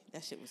birthday.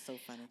 That shit was so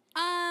funny.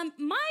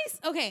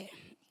 Okay.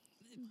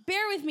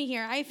 Bear with me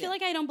here. I feel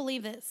like I don't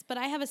believe this, but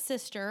I have a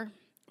sister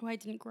who I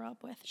didn't grow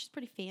up with. She's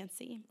pretty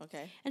fancy.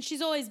 Okay. And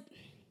she's always,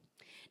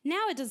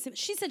 now it doesn't,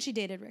 she said she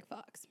dated Rick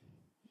Fox.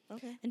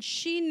 Okay. And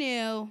she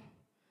knew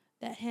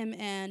that him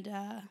and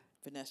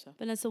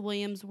Vanessa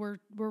Williams were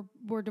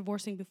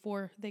divorcing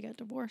before they got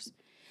divorced.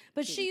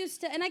 But she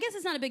used to, and I guess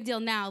it's not a big deal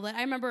now, but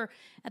I remember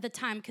at the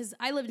time, because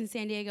I lived in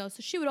San Diego, so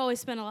she would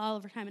always spend a lot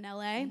of her time in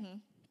LA.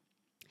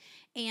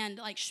 And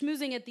like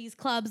schmoozing at these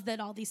clubs that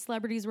all these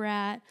celebrities were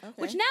at,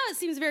 which now it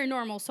seems very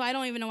normal, so I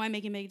don't even know why I'm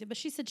making a big deal, but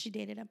she said she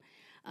dated him.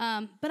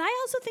 But I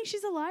also think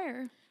she's a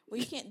liar. Well,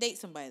 you can't date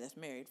somebody that's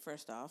married,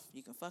 first off.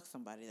 You can fuck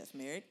somebody that's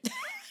married.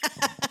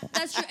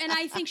 That's true, and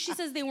I think she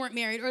says they weren't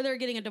married or they're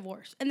getting a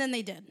divorce, and then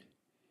they did.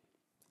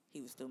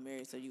 He was still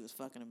married, so you was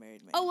fucking a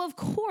married man. Oh, of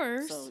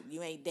course. So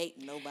you ain't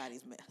dating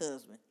nobody's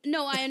husband.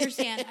 No, I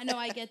understand. I know,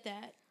 I get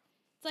that.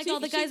 It's like all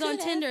the guys on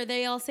Tinder,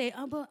 they all say,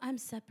 oh, but I'm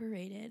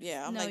separated.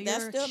 Yeah, I'm no, like,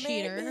 that's still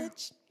cheater. married,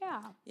 bitch.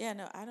 Yeah. Yeah,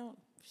 no, I don't.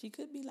 She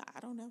could be like, I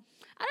don't know.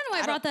 I don't know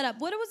why I brought that up.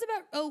 What it was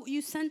about? Oh,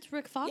 you sent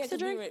Rick Fox a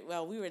drink?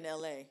 We were in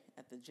L.A.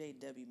 at the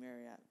JW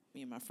Marriott,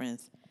 me and my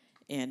friends.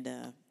 And,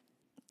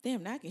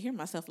 damn, now I can hear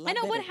myself a lot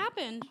better. What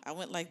happened? I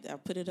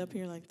put it up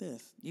here like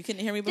this. You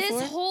couldn't hear me before?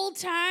 This whole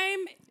time?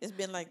 It's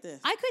been like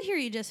this. I could hear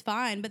you just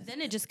fine, but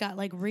then it just got,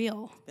 like,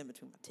 real. It's been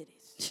between my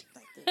titties.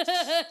 Like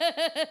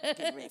this.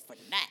 Getting ready for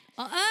the night.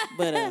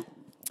 But,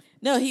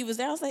 no, he was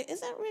there. I was like, is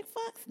that Rick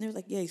Fox? And they was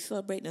like, yeah, he's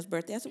celebrating his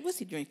birthday. I said, what's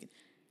he drinking?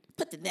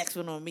 Put the next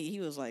one on me. He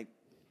was like,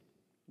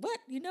 what?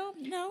 You know?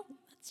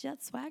 That's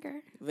just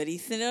swagger. But he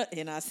sent it,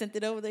 and I sent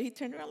it over there. He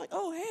turned around like,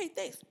 oh, hey,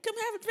 thanks. Come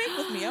have a drink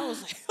with me. I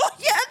was like, oh,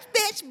 yes,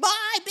 bitch.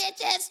 Bye,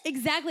 bitches.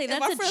 Exactly. And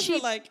my friends were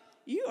like,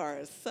 you are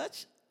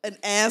such an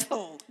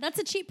asshole. That's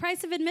a cheap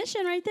price of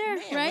admission right there,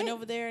 right? I went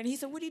over there, and he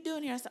said, what are you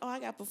doing here? I said, oh, I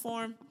got to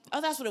perform. Oh,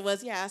 that's what it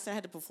was. Yeah, I said I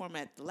had to perform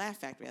at the Laugh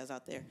Factory. I was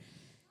out there.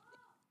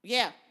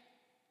 Yeah.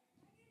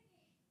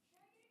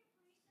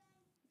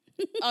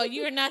 Oh,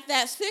 you're not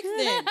that sick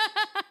then.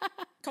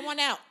 Come on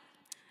out.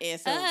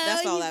 And so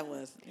that's all that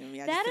was.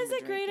 That is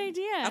a great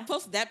idea. I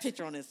posted that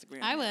picture on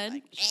Instagram. I would.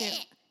 Like,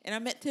 and I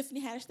met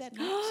Tiffany Haddish that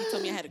night. She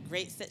told me I had a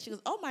great set. She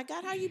goes, oh, my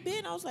God, how you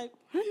been? I was like,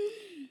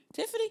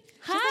 Tiffany? She's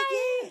hi. like,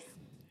 yes.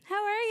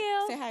 How are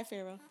you? Say hi,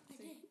 Pharaoh.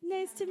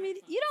 Nice to meet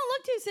you. You don't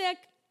look too sick.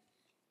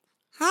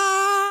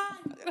 Hi.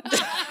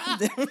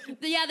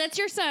 Yeah, that's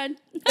your son.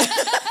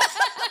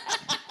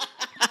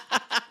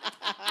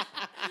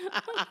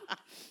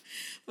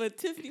 But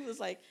Tiffany was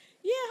like,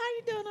 yeah, how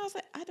you doing? I was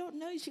like, I don't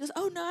know you. She goes,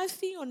 oh, no, I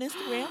see you on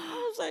Instagram.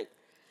 I was like,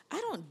 I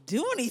don't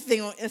do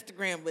anything on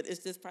Instagram, but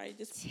it's just probably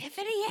just.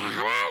 Tiffany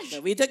Haddish.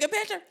 But we took a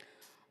picture.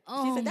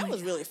 Oh, She said, that my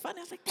was really funny.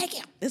 I was like, thank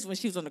you. This is when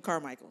she was on the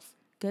Carmichaels.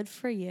 Good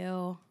for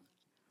you.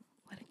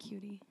 What a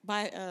cutie.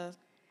 By Pharaoh.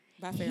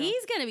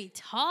 He's going to be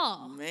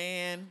tall.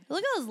 Man. Look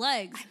at those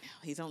legs. I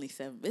know. He's only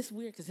 7. It's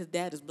weird because his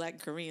dad is black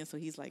and Korean, so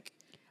he's like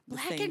the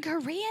Black same. and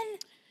Korean?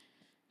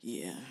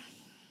 Yeah.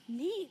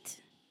 Neat.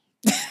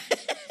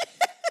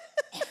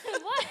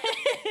 What?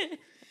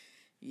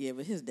 Yeah,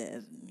 but his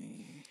dad's.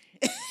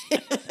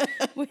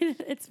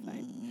 It's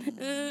fine.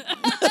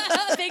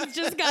 Things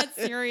just got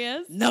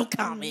serious. No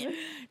comment.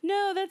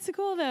 No, that's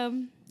cool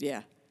though.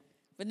 Yeah.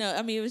 But no,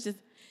 I mean, it was just,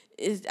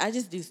 I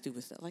just do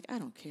stupid stuff. Like, I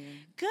don't care.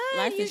 Good,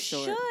 Life you is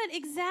short. should.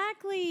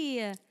 Exactly.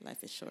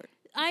 Life is short.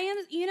 I am,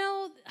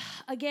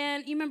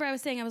 again, you remember I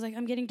was saying, I was like,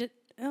 I'm getting to,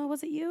 oh,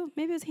 was it you?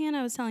 Maybe it was Hannah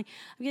I was telling.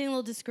 I'm getting a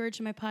little discouraged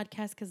in my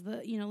podcast because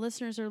the,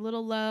 listeners are a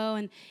little low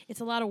and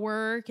it's a lot of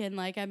work and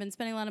like I've been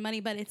spending a lot of money.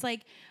 But it's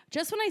like,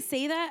 just when I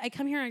say that, I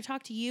come here and I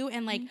talk to you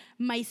and like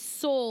my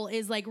soul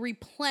is like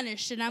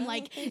replenished and I'm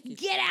like,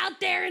 get out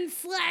there and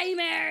slay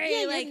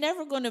Mary. Yeah, like, you're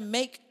never going to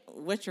make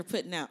what you're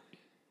putting out.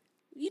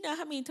 You know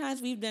how many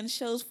times we've done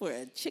shows for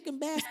a chicken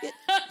basket?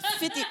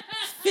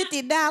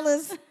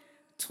 $50,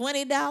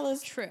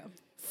 $20. True.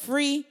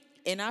 Free.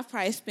 And I've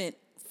probably spent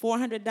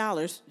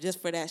 $400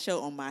 just for that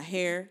show on my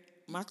hair,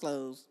 my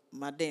clothes,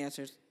 my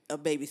dancers, a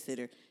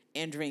babysitter,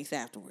 and drinks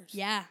afterwards.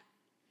 Yeah.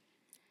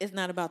 It's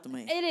not about the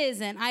money. It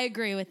isn't. I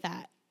agree with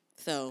that.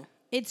 So.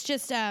 It's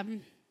just,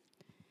 and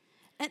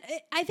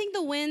I think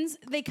the wins,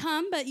 they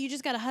come, but you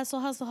just got to hustle,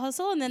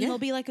 and then there'll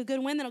be like a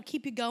good win that'll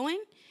keep you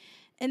going.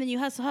 And then you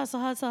hustle,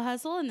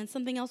 and then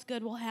something else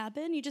good will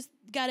happen. You just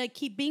got to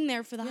keep being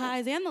there for the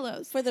highs and the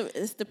lows.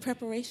 It's the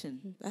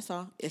preparation. That's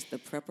all. It's the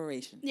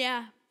preparation.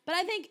 Yeah. But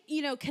I think,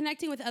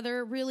 connecting with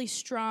other really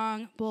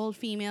strong, bold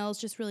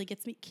females just really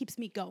keeps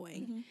me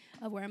going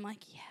of where I'm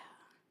like, yeah.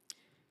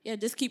 Yeah,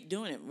 just keep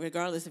doing it,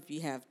 regardless if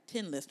you have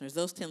 10 listeners.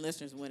 Those 10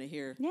 listeners want to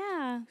hear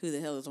who the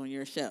hell is on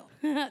your show.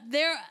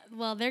 They're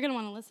going to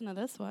want to listen to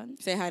this one.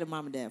 Say hi to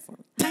mom and dad for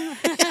me.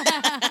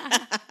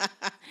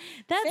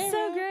 That's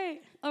so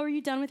great. Oh, are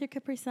you done with your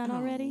Capri Sun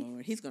already?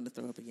 Lord, he's going to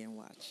throw up again.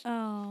 Watch.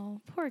 Oh,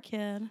 poor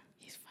kid.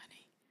 He's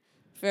funny.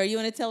 Farrah, you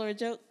want to tell her a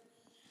joke?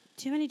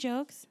 Do you have any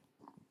jokes?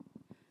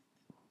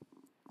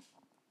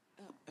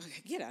 Oh,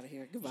 okay, get out of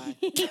here. Goodbye.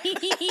 He's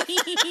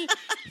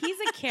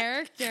a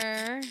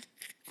character.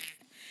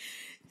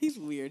 He's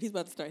weird. He's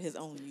about to start his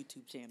own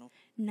YouTube channel.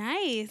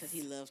 Nice. Because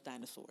he loves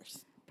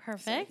dinosaurs.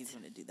 Perfect. So he's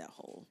going to do that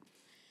whole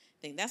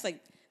thing.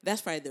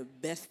 That's probably the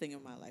best thing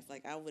in my life.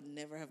 Like, I would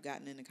never have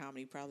gotten into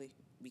comedy probably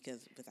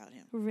without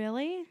him.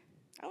 Really?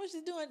 I was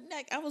just doing,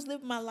 I was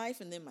living my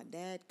life, and then my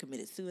dad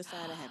committed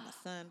suicide. I had my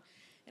son.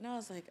 And I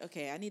was like,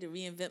 okay, I need to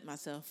reinvent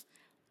myself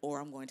or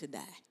I'm going to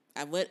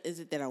die. What is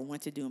it that I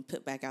want to do and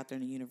put back out there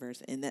in the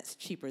universe? And that's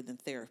cheaper than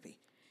therapy.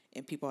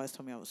 And people always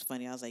told me I was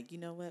funny. I was like, you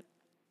know what?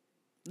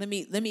 Let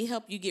me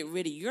help you get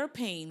rid of your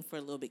pain for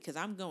a little bit because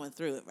I'm going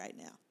through it right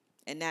now.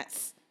 And I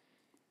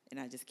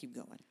just keep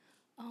going.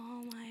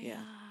 Oh, my gosh.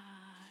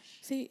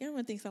 See,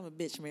 everyone thinks I'm a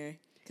bitch, Mary.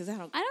 Because I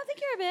don't think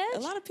you're a bitch.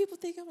 A lot of people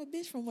think I'm a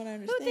bitch from what I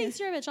understand. Who thinks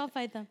you're a bitch? I'll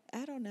fight them.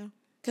 I don't know.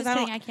 Because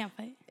I can't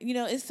fight.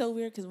 It's so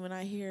weird because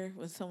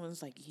when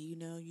someone's like,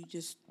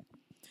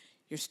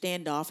 you're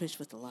standoffish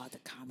with a lot of the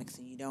comics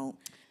and you don't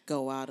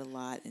go out a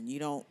lot and you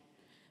don't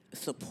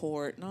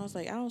support. And I was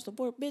like, I don't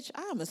support, bitch.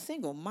 I'm a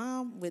single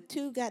mom with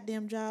 2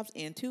 goddamn jobs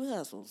and 2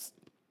 hustles.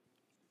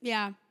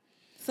 Yeah.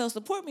 So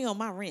support me on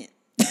my rent.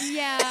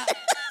 Yeah. I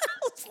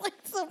was like,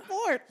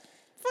 support.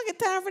 Fucking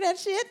time for that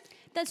shit.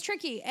 That's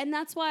tricky. And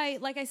that's why,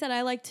 like I said,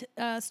 I liked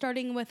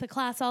starting with a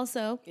class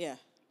also. Yeah.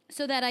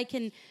 So that I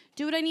can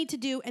do what I need to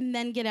do and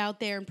then get out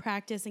there and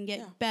practice and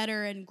get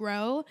better and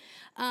grow.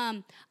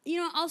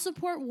 I'll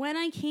support when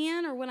I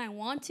can or when I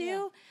want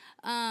to.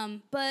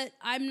 But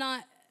I'm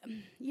not,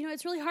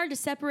 it's really hard to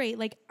separate.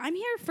 Like, I'm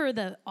here for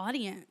the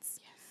audience.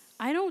 Yes.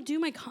 I don't do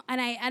my, and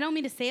I don't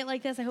mean to say it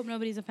like this. I hope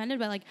nobody's offended.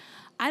 But, like,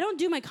 I don't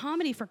do my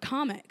comedy for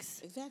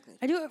comics. Exactly.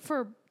 I do it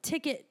for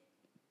ticket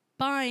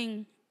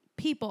buying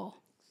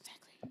people.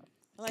 Exactly.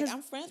 Like,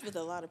 I'm friends with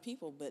a lot of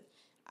people, but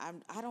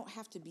I don't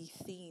have to be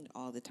seen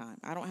all the time.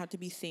 I don't have to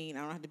be seen.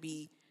 I don't have to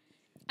be.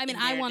 I mean,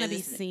 I want to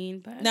be seen,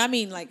 but no, I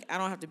mean, like, I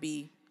don't have to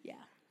be. Yeah.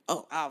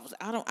 Oh,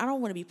 I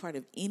don't want to be part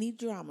of any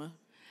drama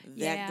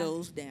that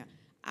goes down.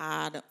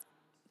 I don't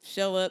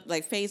show up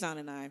like Faison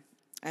and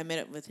I met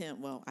up with him.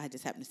 Well, I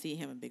just happened to see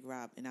him and Big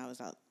Rob, and I was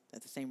out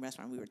at the same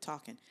restaurant. We were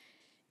talking,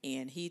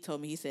 and he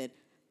told me, he said,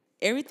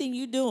 everything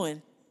you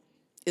doing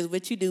is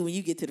what you do when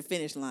you get to the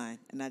finish line,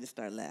 and I just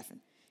started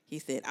laughing. He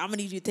said, I'm going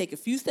to need you to take a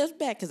few steps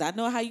back because I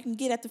know how you can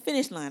get at the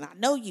finish line. I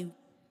know you.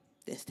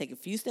 Just take a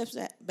few steps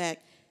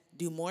back,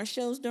 do more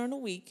shows during the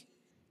week,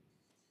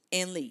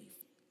 and leave.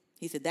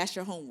 He said, that's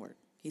your homework.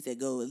 He said,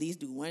 go at least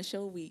do 1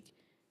 show a week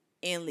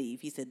and leave.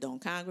 He said, don't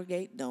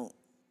congregate. Don't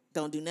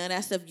do none of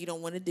that stuff you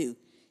don't want to do.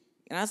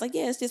 And I was like,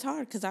 yeah, it's just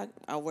hard because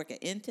I work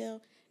at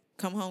Intel,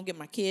 come home, get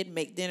my kid,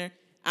 make dinner,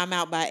 I'm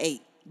out by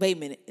 8. Wait a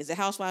minute. Is the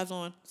Housewives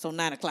on? So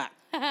 9 o'clock.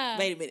 Wait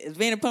a minute. Is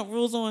Vanderpump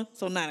Rules on?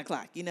 So 9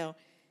 o'clock. You know,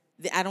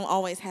 I don't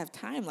always have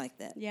time like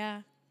that.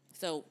 Yeah.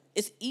 So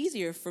it's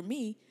easier for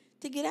me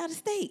to get out of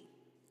state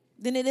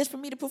than it is for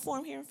me to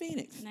perform here in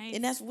Phoenix. Nice.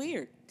 And that's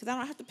weird because I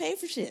don't have to pay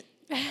for shit.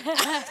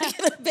 I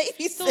get a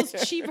babysitter. So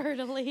it's cheaper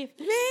to leave.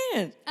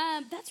 Man.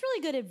 That's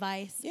really good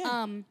advice.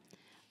 Yeah.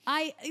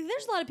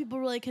 There's a lot of people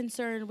really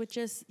concerned with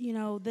just,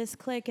 this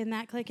clique and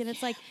that clique. And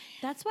it's like,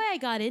 that's why I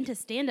got into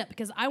stand-up,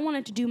 because I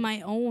wanted to do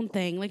my own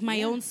thing, like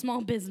my own small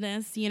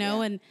business,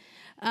 and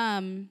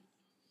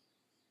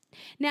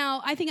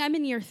now I think I'm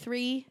in year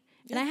 3.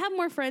 And I have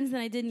more friends than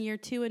I did in year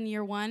 2 and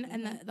year 1. Mm-hmm.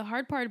 And the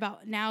hard part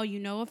about now,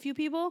 a few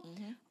people,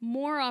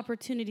 more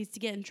opportunities to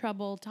get in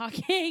trouble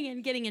talking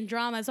and getting in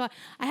drama. So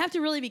I have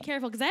to really be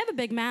careful because I have a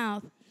big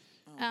mouth.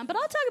 But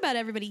I'll talk about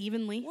everybody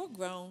evenly. We're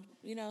grown,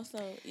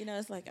 so,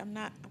 it's like I'm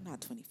not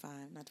 25.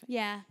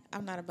 Yeah.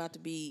 I'm not about to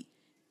be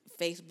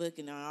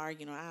Facebooking or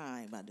arguing. I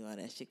ain't about to do all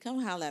that shit.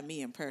 Come holler at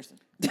me in person.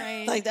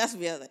 Right. Like, that's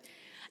the other.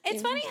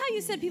 It's funny how you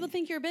said people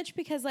think you're a bitch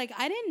because, like,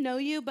 I didn't know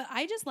you, but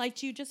I just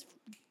liked you just...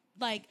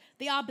 like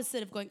the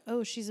opposite of going,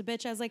 oh, she's a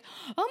bitch. I was like,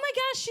 oh my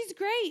gosh, she's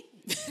great.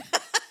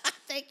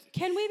 Thank you.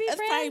 Can we be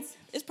friends?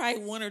 It's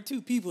probably 1 or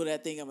 2 people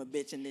that think I'm a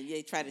bitch, and then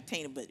they try to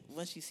taint it. But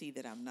once you see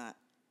that I'm not,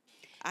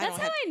 that's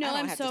how I know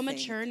I'm so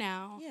mature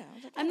now. Yeah,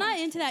 like, I'm not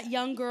into that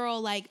young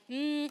girl. Like,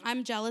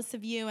 I'm jealous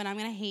of you, and I'm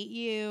gonna hate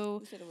you.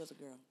 Who said it was a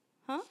girl?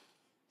 Huh?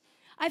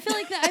 I feel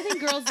like that. I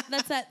think girls.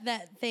 That's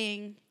that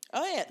thing.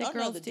 Oh yeah,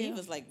 girls the do.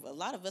 divas. Like a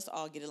lot of us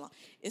all get along.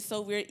 It's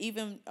so weird.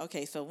 Even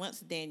so once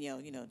Danielle,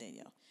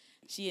 Danielle.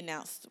 She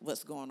announced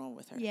what's going on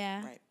with her.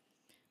 Yeah. Right.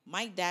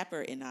 Mike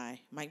Dapper and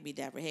I, Mike B.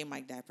 Dapper, hey,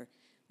 Mike Dapper,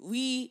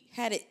 we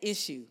had an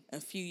issue a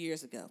few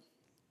years ago.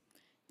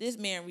 This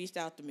man reached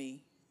out to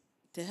me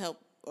to help,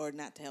 or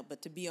not to help,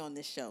 but to be on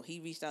this show.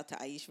 He reached out to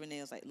Aisha Renee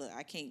and was like, look,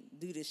 I can't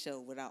do this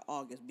show without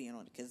August being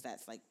on it because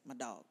that's like my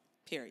dog,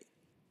 period.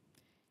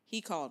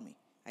 He called me.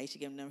 Aisha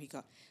gave him the number, he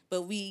called.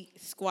 But we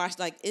squashed,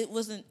 like, it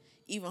wasn't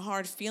even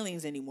hard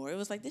feelings anymore. It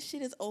was like, this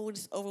shit is old,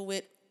 it's over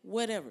with,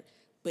 whatever.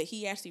 But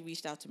he actually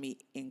reached out to me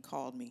and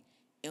called me,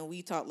 and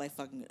we talked like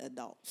fucking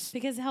adults.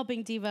 Because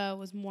helping Diva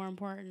was more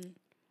important.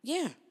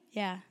 Yeah.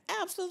 Yeah.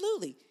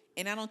 Absolutely.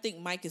 And I don't think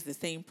Mike is the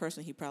same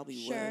person he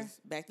probably was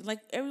back then.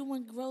 Like,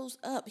 everyone grows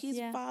up. He's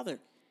a father.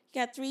 He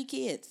got 3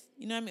 kids.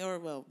 You know what I mean? Or,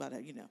 well, about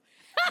that,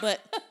 But,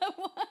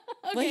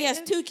 but he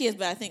has 2 kids,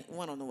 but I think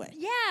 1 on the way.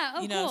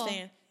 Yeah, you know what I'm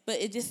saying? But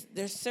it just,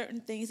 there's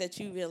certain things that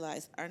you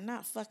realize are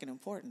not fucking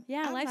important.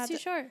 Yeah, life's too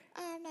short.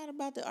 I'm not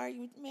about to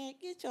argue with, man,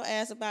 get your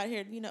ass about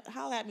here.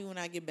 Holler at me when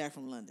I get back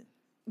from London.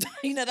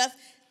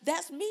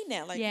 That's me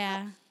now. Like,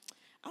 yeah.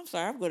 I'm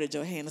sorry, I'm going to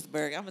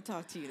Johannesburg. I'm going to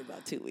talk to you in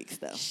about 2 weeks,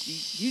 though.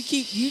 You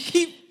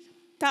keep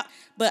talk,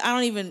 but I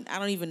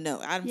don't even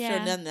know. I'm sure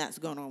nothing that's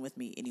going on with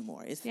me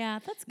anymore. It's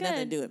that's good.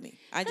 Nothing to do with me.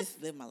 I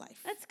just live my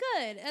life. That's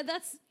good.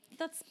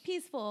 That's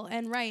peaceful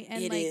and right.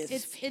 And it is.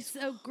 It's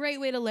a great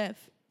way to live.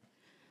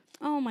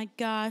 Oh my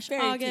gosh, Very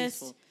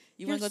August. Peaceful.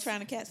 You want to go try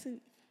on a cat suit?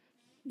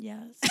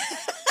 Yes.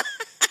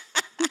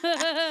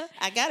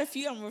 I got a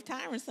few. I'm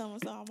retiring some,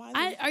 so I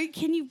might.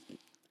 Can you?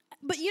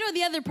 But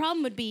the other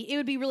problem would be it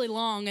would be really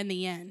long in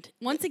the end.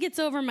 Once it gets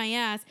over my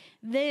ass,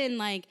 then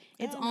like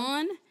it's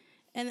on,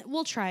 and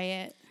we'll try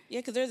it. Yeah,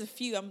 because there's a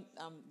few I'm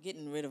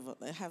getting rid of.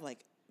 I have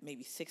like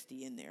maybe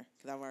 60 in there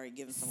because I've already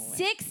given some away.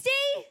 60?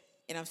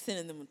 And I'm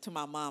sending them to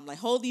my mom. Like,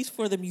 hold these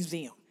for the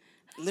museum.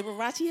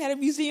 Liberace had a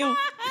museum.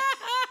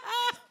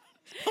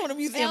 I want a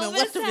museum in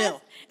Westerville.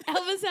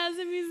 Elvis has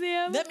a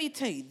museum. Let me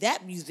tell you,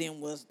 that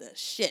museum was the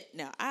shit.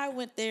 Now, I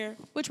went there.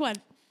 Which one?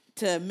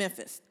 To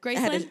Memphis.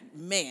 Graceland?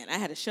 I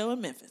had a show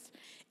in Memphis.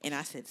 And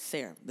I said,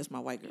 Sarah, this is my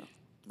white girl,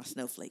 my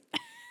snowflake.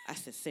 I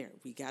said, Sarah,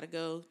 we got to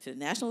go to the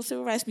National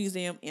Civil Rights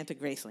Museum and to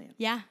Graceland.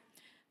 Yeah.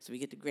 So we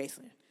get to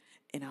Graceland.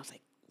 And I was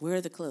like, where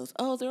are the clothes?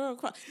 Oh, they're all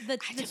across. The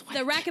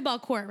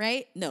racquetball court,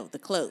 right? No, the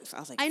clothes. I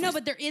was like, I know,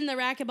 but they're in the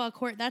racquetball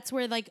court. That's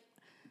where, like...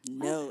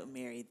 No,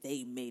 Mary,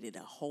 they made it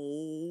a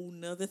whole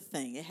nother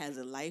thing. It has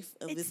a life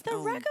of its own. It's the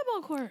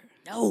racquetball court.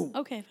 No.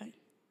 Okay, fine.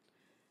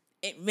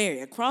 Mary,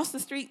 across the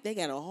street, they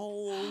got a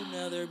whole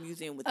nother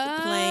museum with the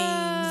planes.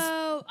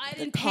 Oh, I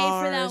didn't pay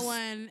for that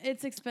one.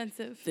 It's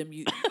expensive.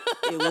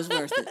 It was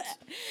worth it.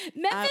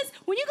 Memphis,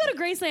 when you go to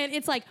Graceland,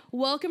 it's like,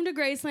 welcome to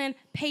Graceland,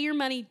 pay your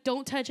money,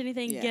 don't touch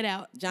anything, get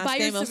out. Buy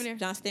your souvenir.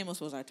 John Stamos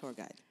was our tour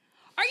guide.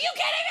 Are you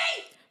kidding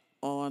me?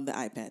 On the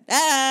iPad.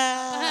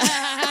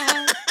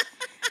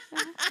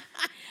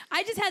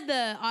 I just had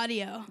the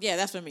audio. Yeah,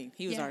 that's what I mean.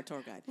 He was our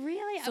tour guide.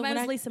 Really? So Mine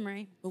was Lisa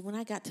Marie. But when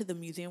I got to the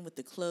museum with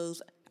the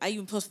clothes, I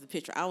even posted the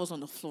picture. I was on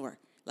the floor.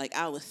 Like,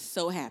 I was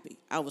so happy.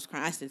 I was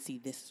crying. I said, see,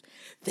 this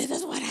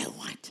is what I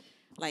want.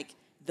 Like,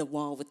 the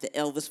wall with the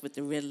Elvis with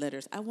the red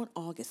letters. I want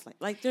August.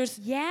 Like there's...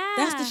 Yeah.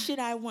 That's the shit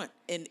I want.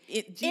 And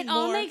it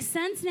all makes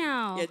sense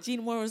now. Yeah,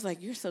 Gene Moore was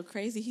like, you're so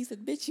crazy. He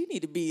said, bitch, you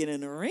need to be in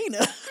an arena.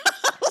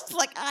 I was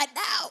like, I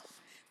know.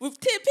 With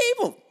 10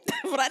 people.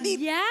 But I need...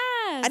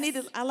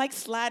 Yes. I like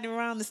sliding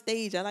around the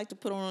stage. I like to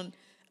put on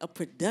a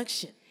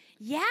production.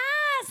 Yes,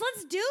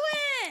 let's do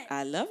it.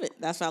 I love it.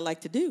 That's what I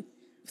like to do.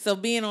 So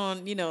being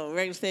on,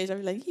 regular stage, I'd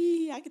be like,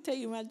 I can tell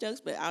you my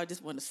jokes, but I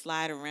just want to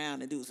slide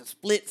around and do some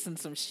splits and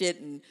some shit,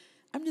 and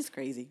I'm just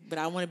crazy. But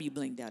I want to be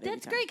blinged out every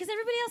That's time. great because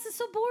everybody else is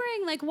so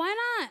boring. Like, why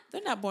not?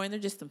 They're not boring. They're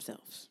just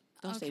themselves.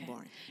 Don't say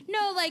boring.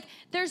 No, like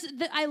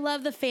I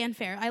love the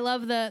fanfare. I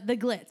love the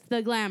glitz,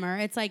 the glamour.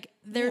 It's like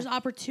there's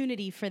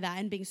opportunity for that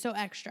and being so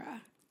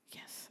extra.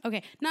 Yes.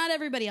 Okay, not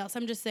everybody else.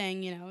 I'm just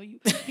saying, you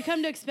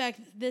come to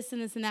expect this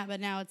and this and that, but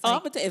now it's I'm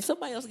like gonna tell you, if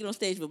somebody else get on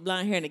stage with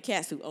blonde hair and a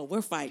cat suit,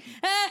 we're fighting.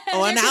 There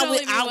And can only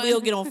be I one.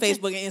 will get on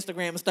Facebook and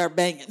Instagram and start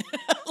banging.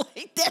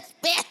 Like, that's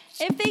bad.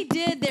 If they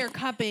did, they're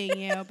copying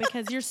you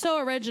because you're so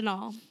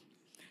original.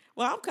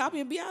 Well, I'm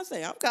copying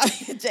Beyonce. I'm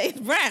copying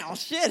James Brown.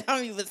 Shit,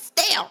 I'm even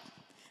still.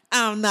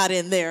 I'm not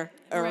in their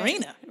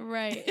arena.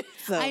 Right.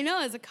 So, I know,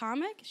 as a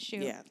comic,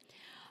 shoot. Yeah.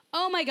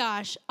 Oh my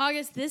gosh,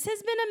 August, this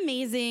has been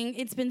amazing.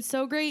 It's been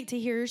so great to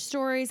hear your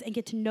stories and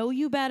get to know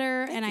you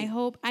better. Thank and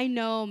you. I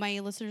know my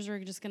listeners are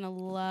just going to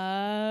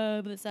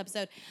love this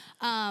episode.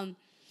 Anything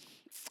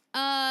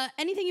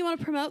you want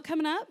to promote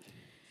coming up?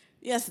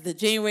 Yes, the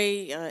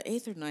January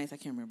 8th or 9th, I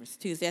can't remember. It's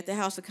Tuesday at the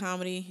House of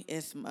Comedy.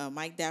 It's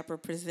Mike Dapper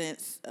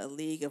presents a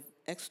league of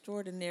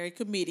extraordinary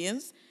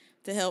comedians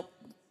to help,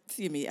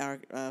 our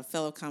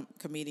fellow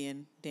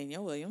comedian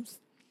Danielle Williams.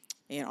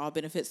 And all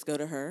benefits go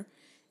to her.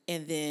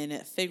 And then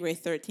February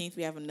 13th,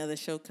 we have another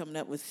show coming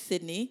up with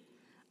Sydney.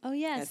 Oh,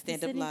 yes. At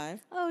Stand Up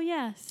Live. Oh,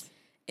 yes.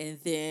 And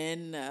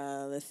then,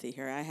 let's see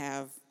here, I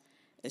have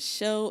a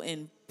show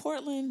in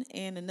Portland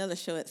and another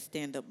show at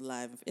Stand Up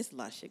Live. It's a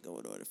lot of shit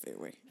going on in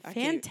February.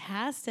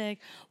 Fantastic.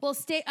 Well,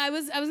 I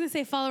was gonna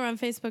say follow her on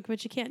Facebook,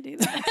 but you can't do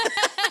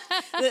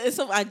that.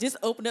 So I just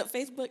opened up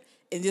Facebook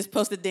and just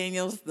posted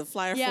the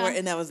flyer for it,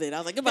 and that was it. I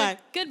was like, goodbye.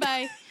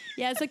 Goodbye.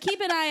 Yeah, so keep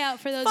an eye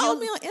out for those. Follow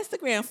me on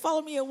Instagram.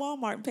 Follow me at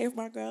Walmart and pay for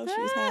my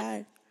groceries.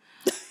 Hi.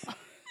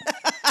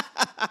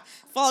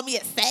 Follow me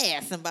at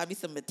Sass and buy me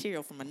some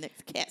material for my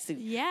next cat suit.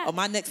 Yeah. Oh,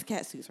 my next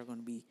cat suits are going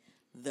to be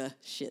the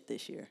shit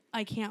this year.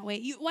 I can't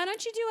wait. Why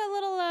don't you do a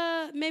little,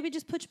 maybe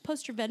just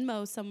post your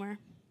Venmo somewhere?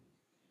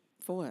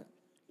 For what?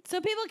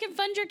 So people can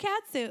fund your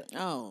cat suit.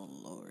 Oh,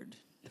 Lord.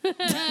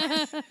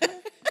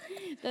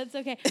 That's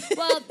okay.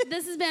 Well,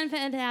 this has been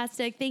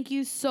fantastic. Thank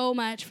you so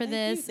much for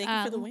this. Thank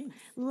you for the wings.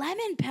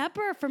 Lemon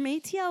pepper from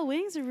ATL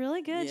Wings are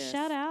really good. Yes.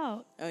 Shout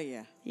out. Oh,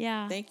 yeah.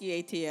 Yeah. Thank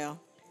you, ATL.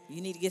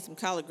 You need to get some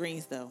collard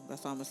greens, though.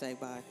 That's all I'm going to say.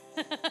 Bye.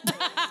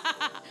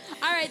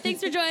 All right.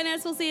 Thanks for joining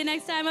us. We'll see you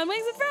next time on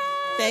Wings with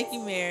Friends. Thank you,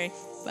 Mary.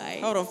 Bye.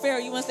 Hold on.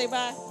 Farrah, you want to say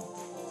bye?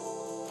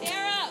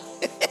 Farrah!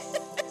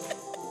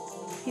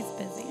 He's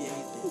busy. Yeah,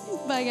 he's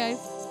busy. Bye, guys.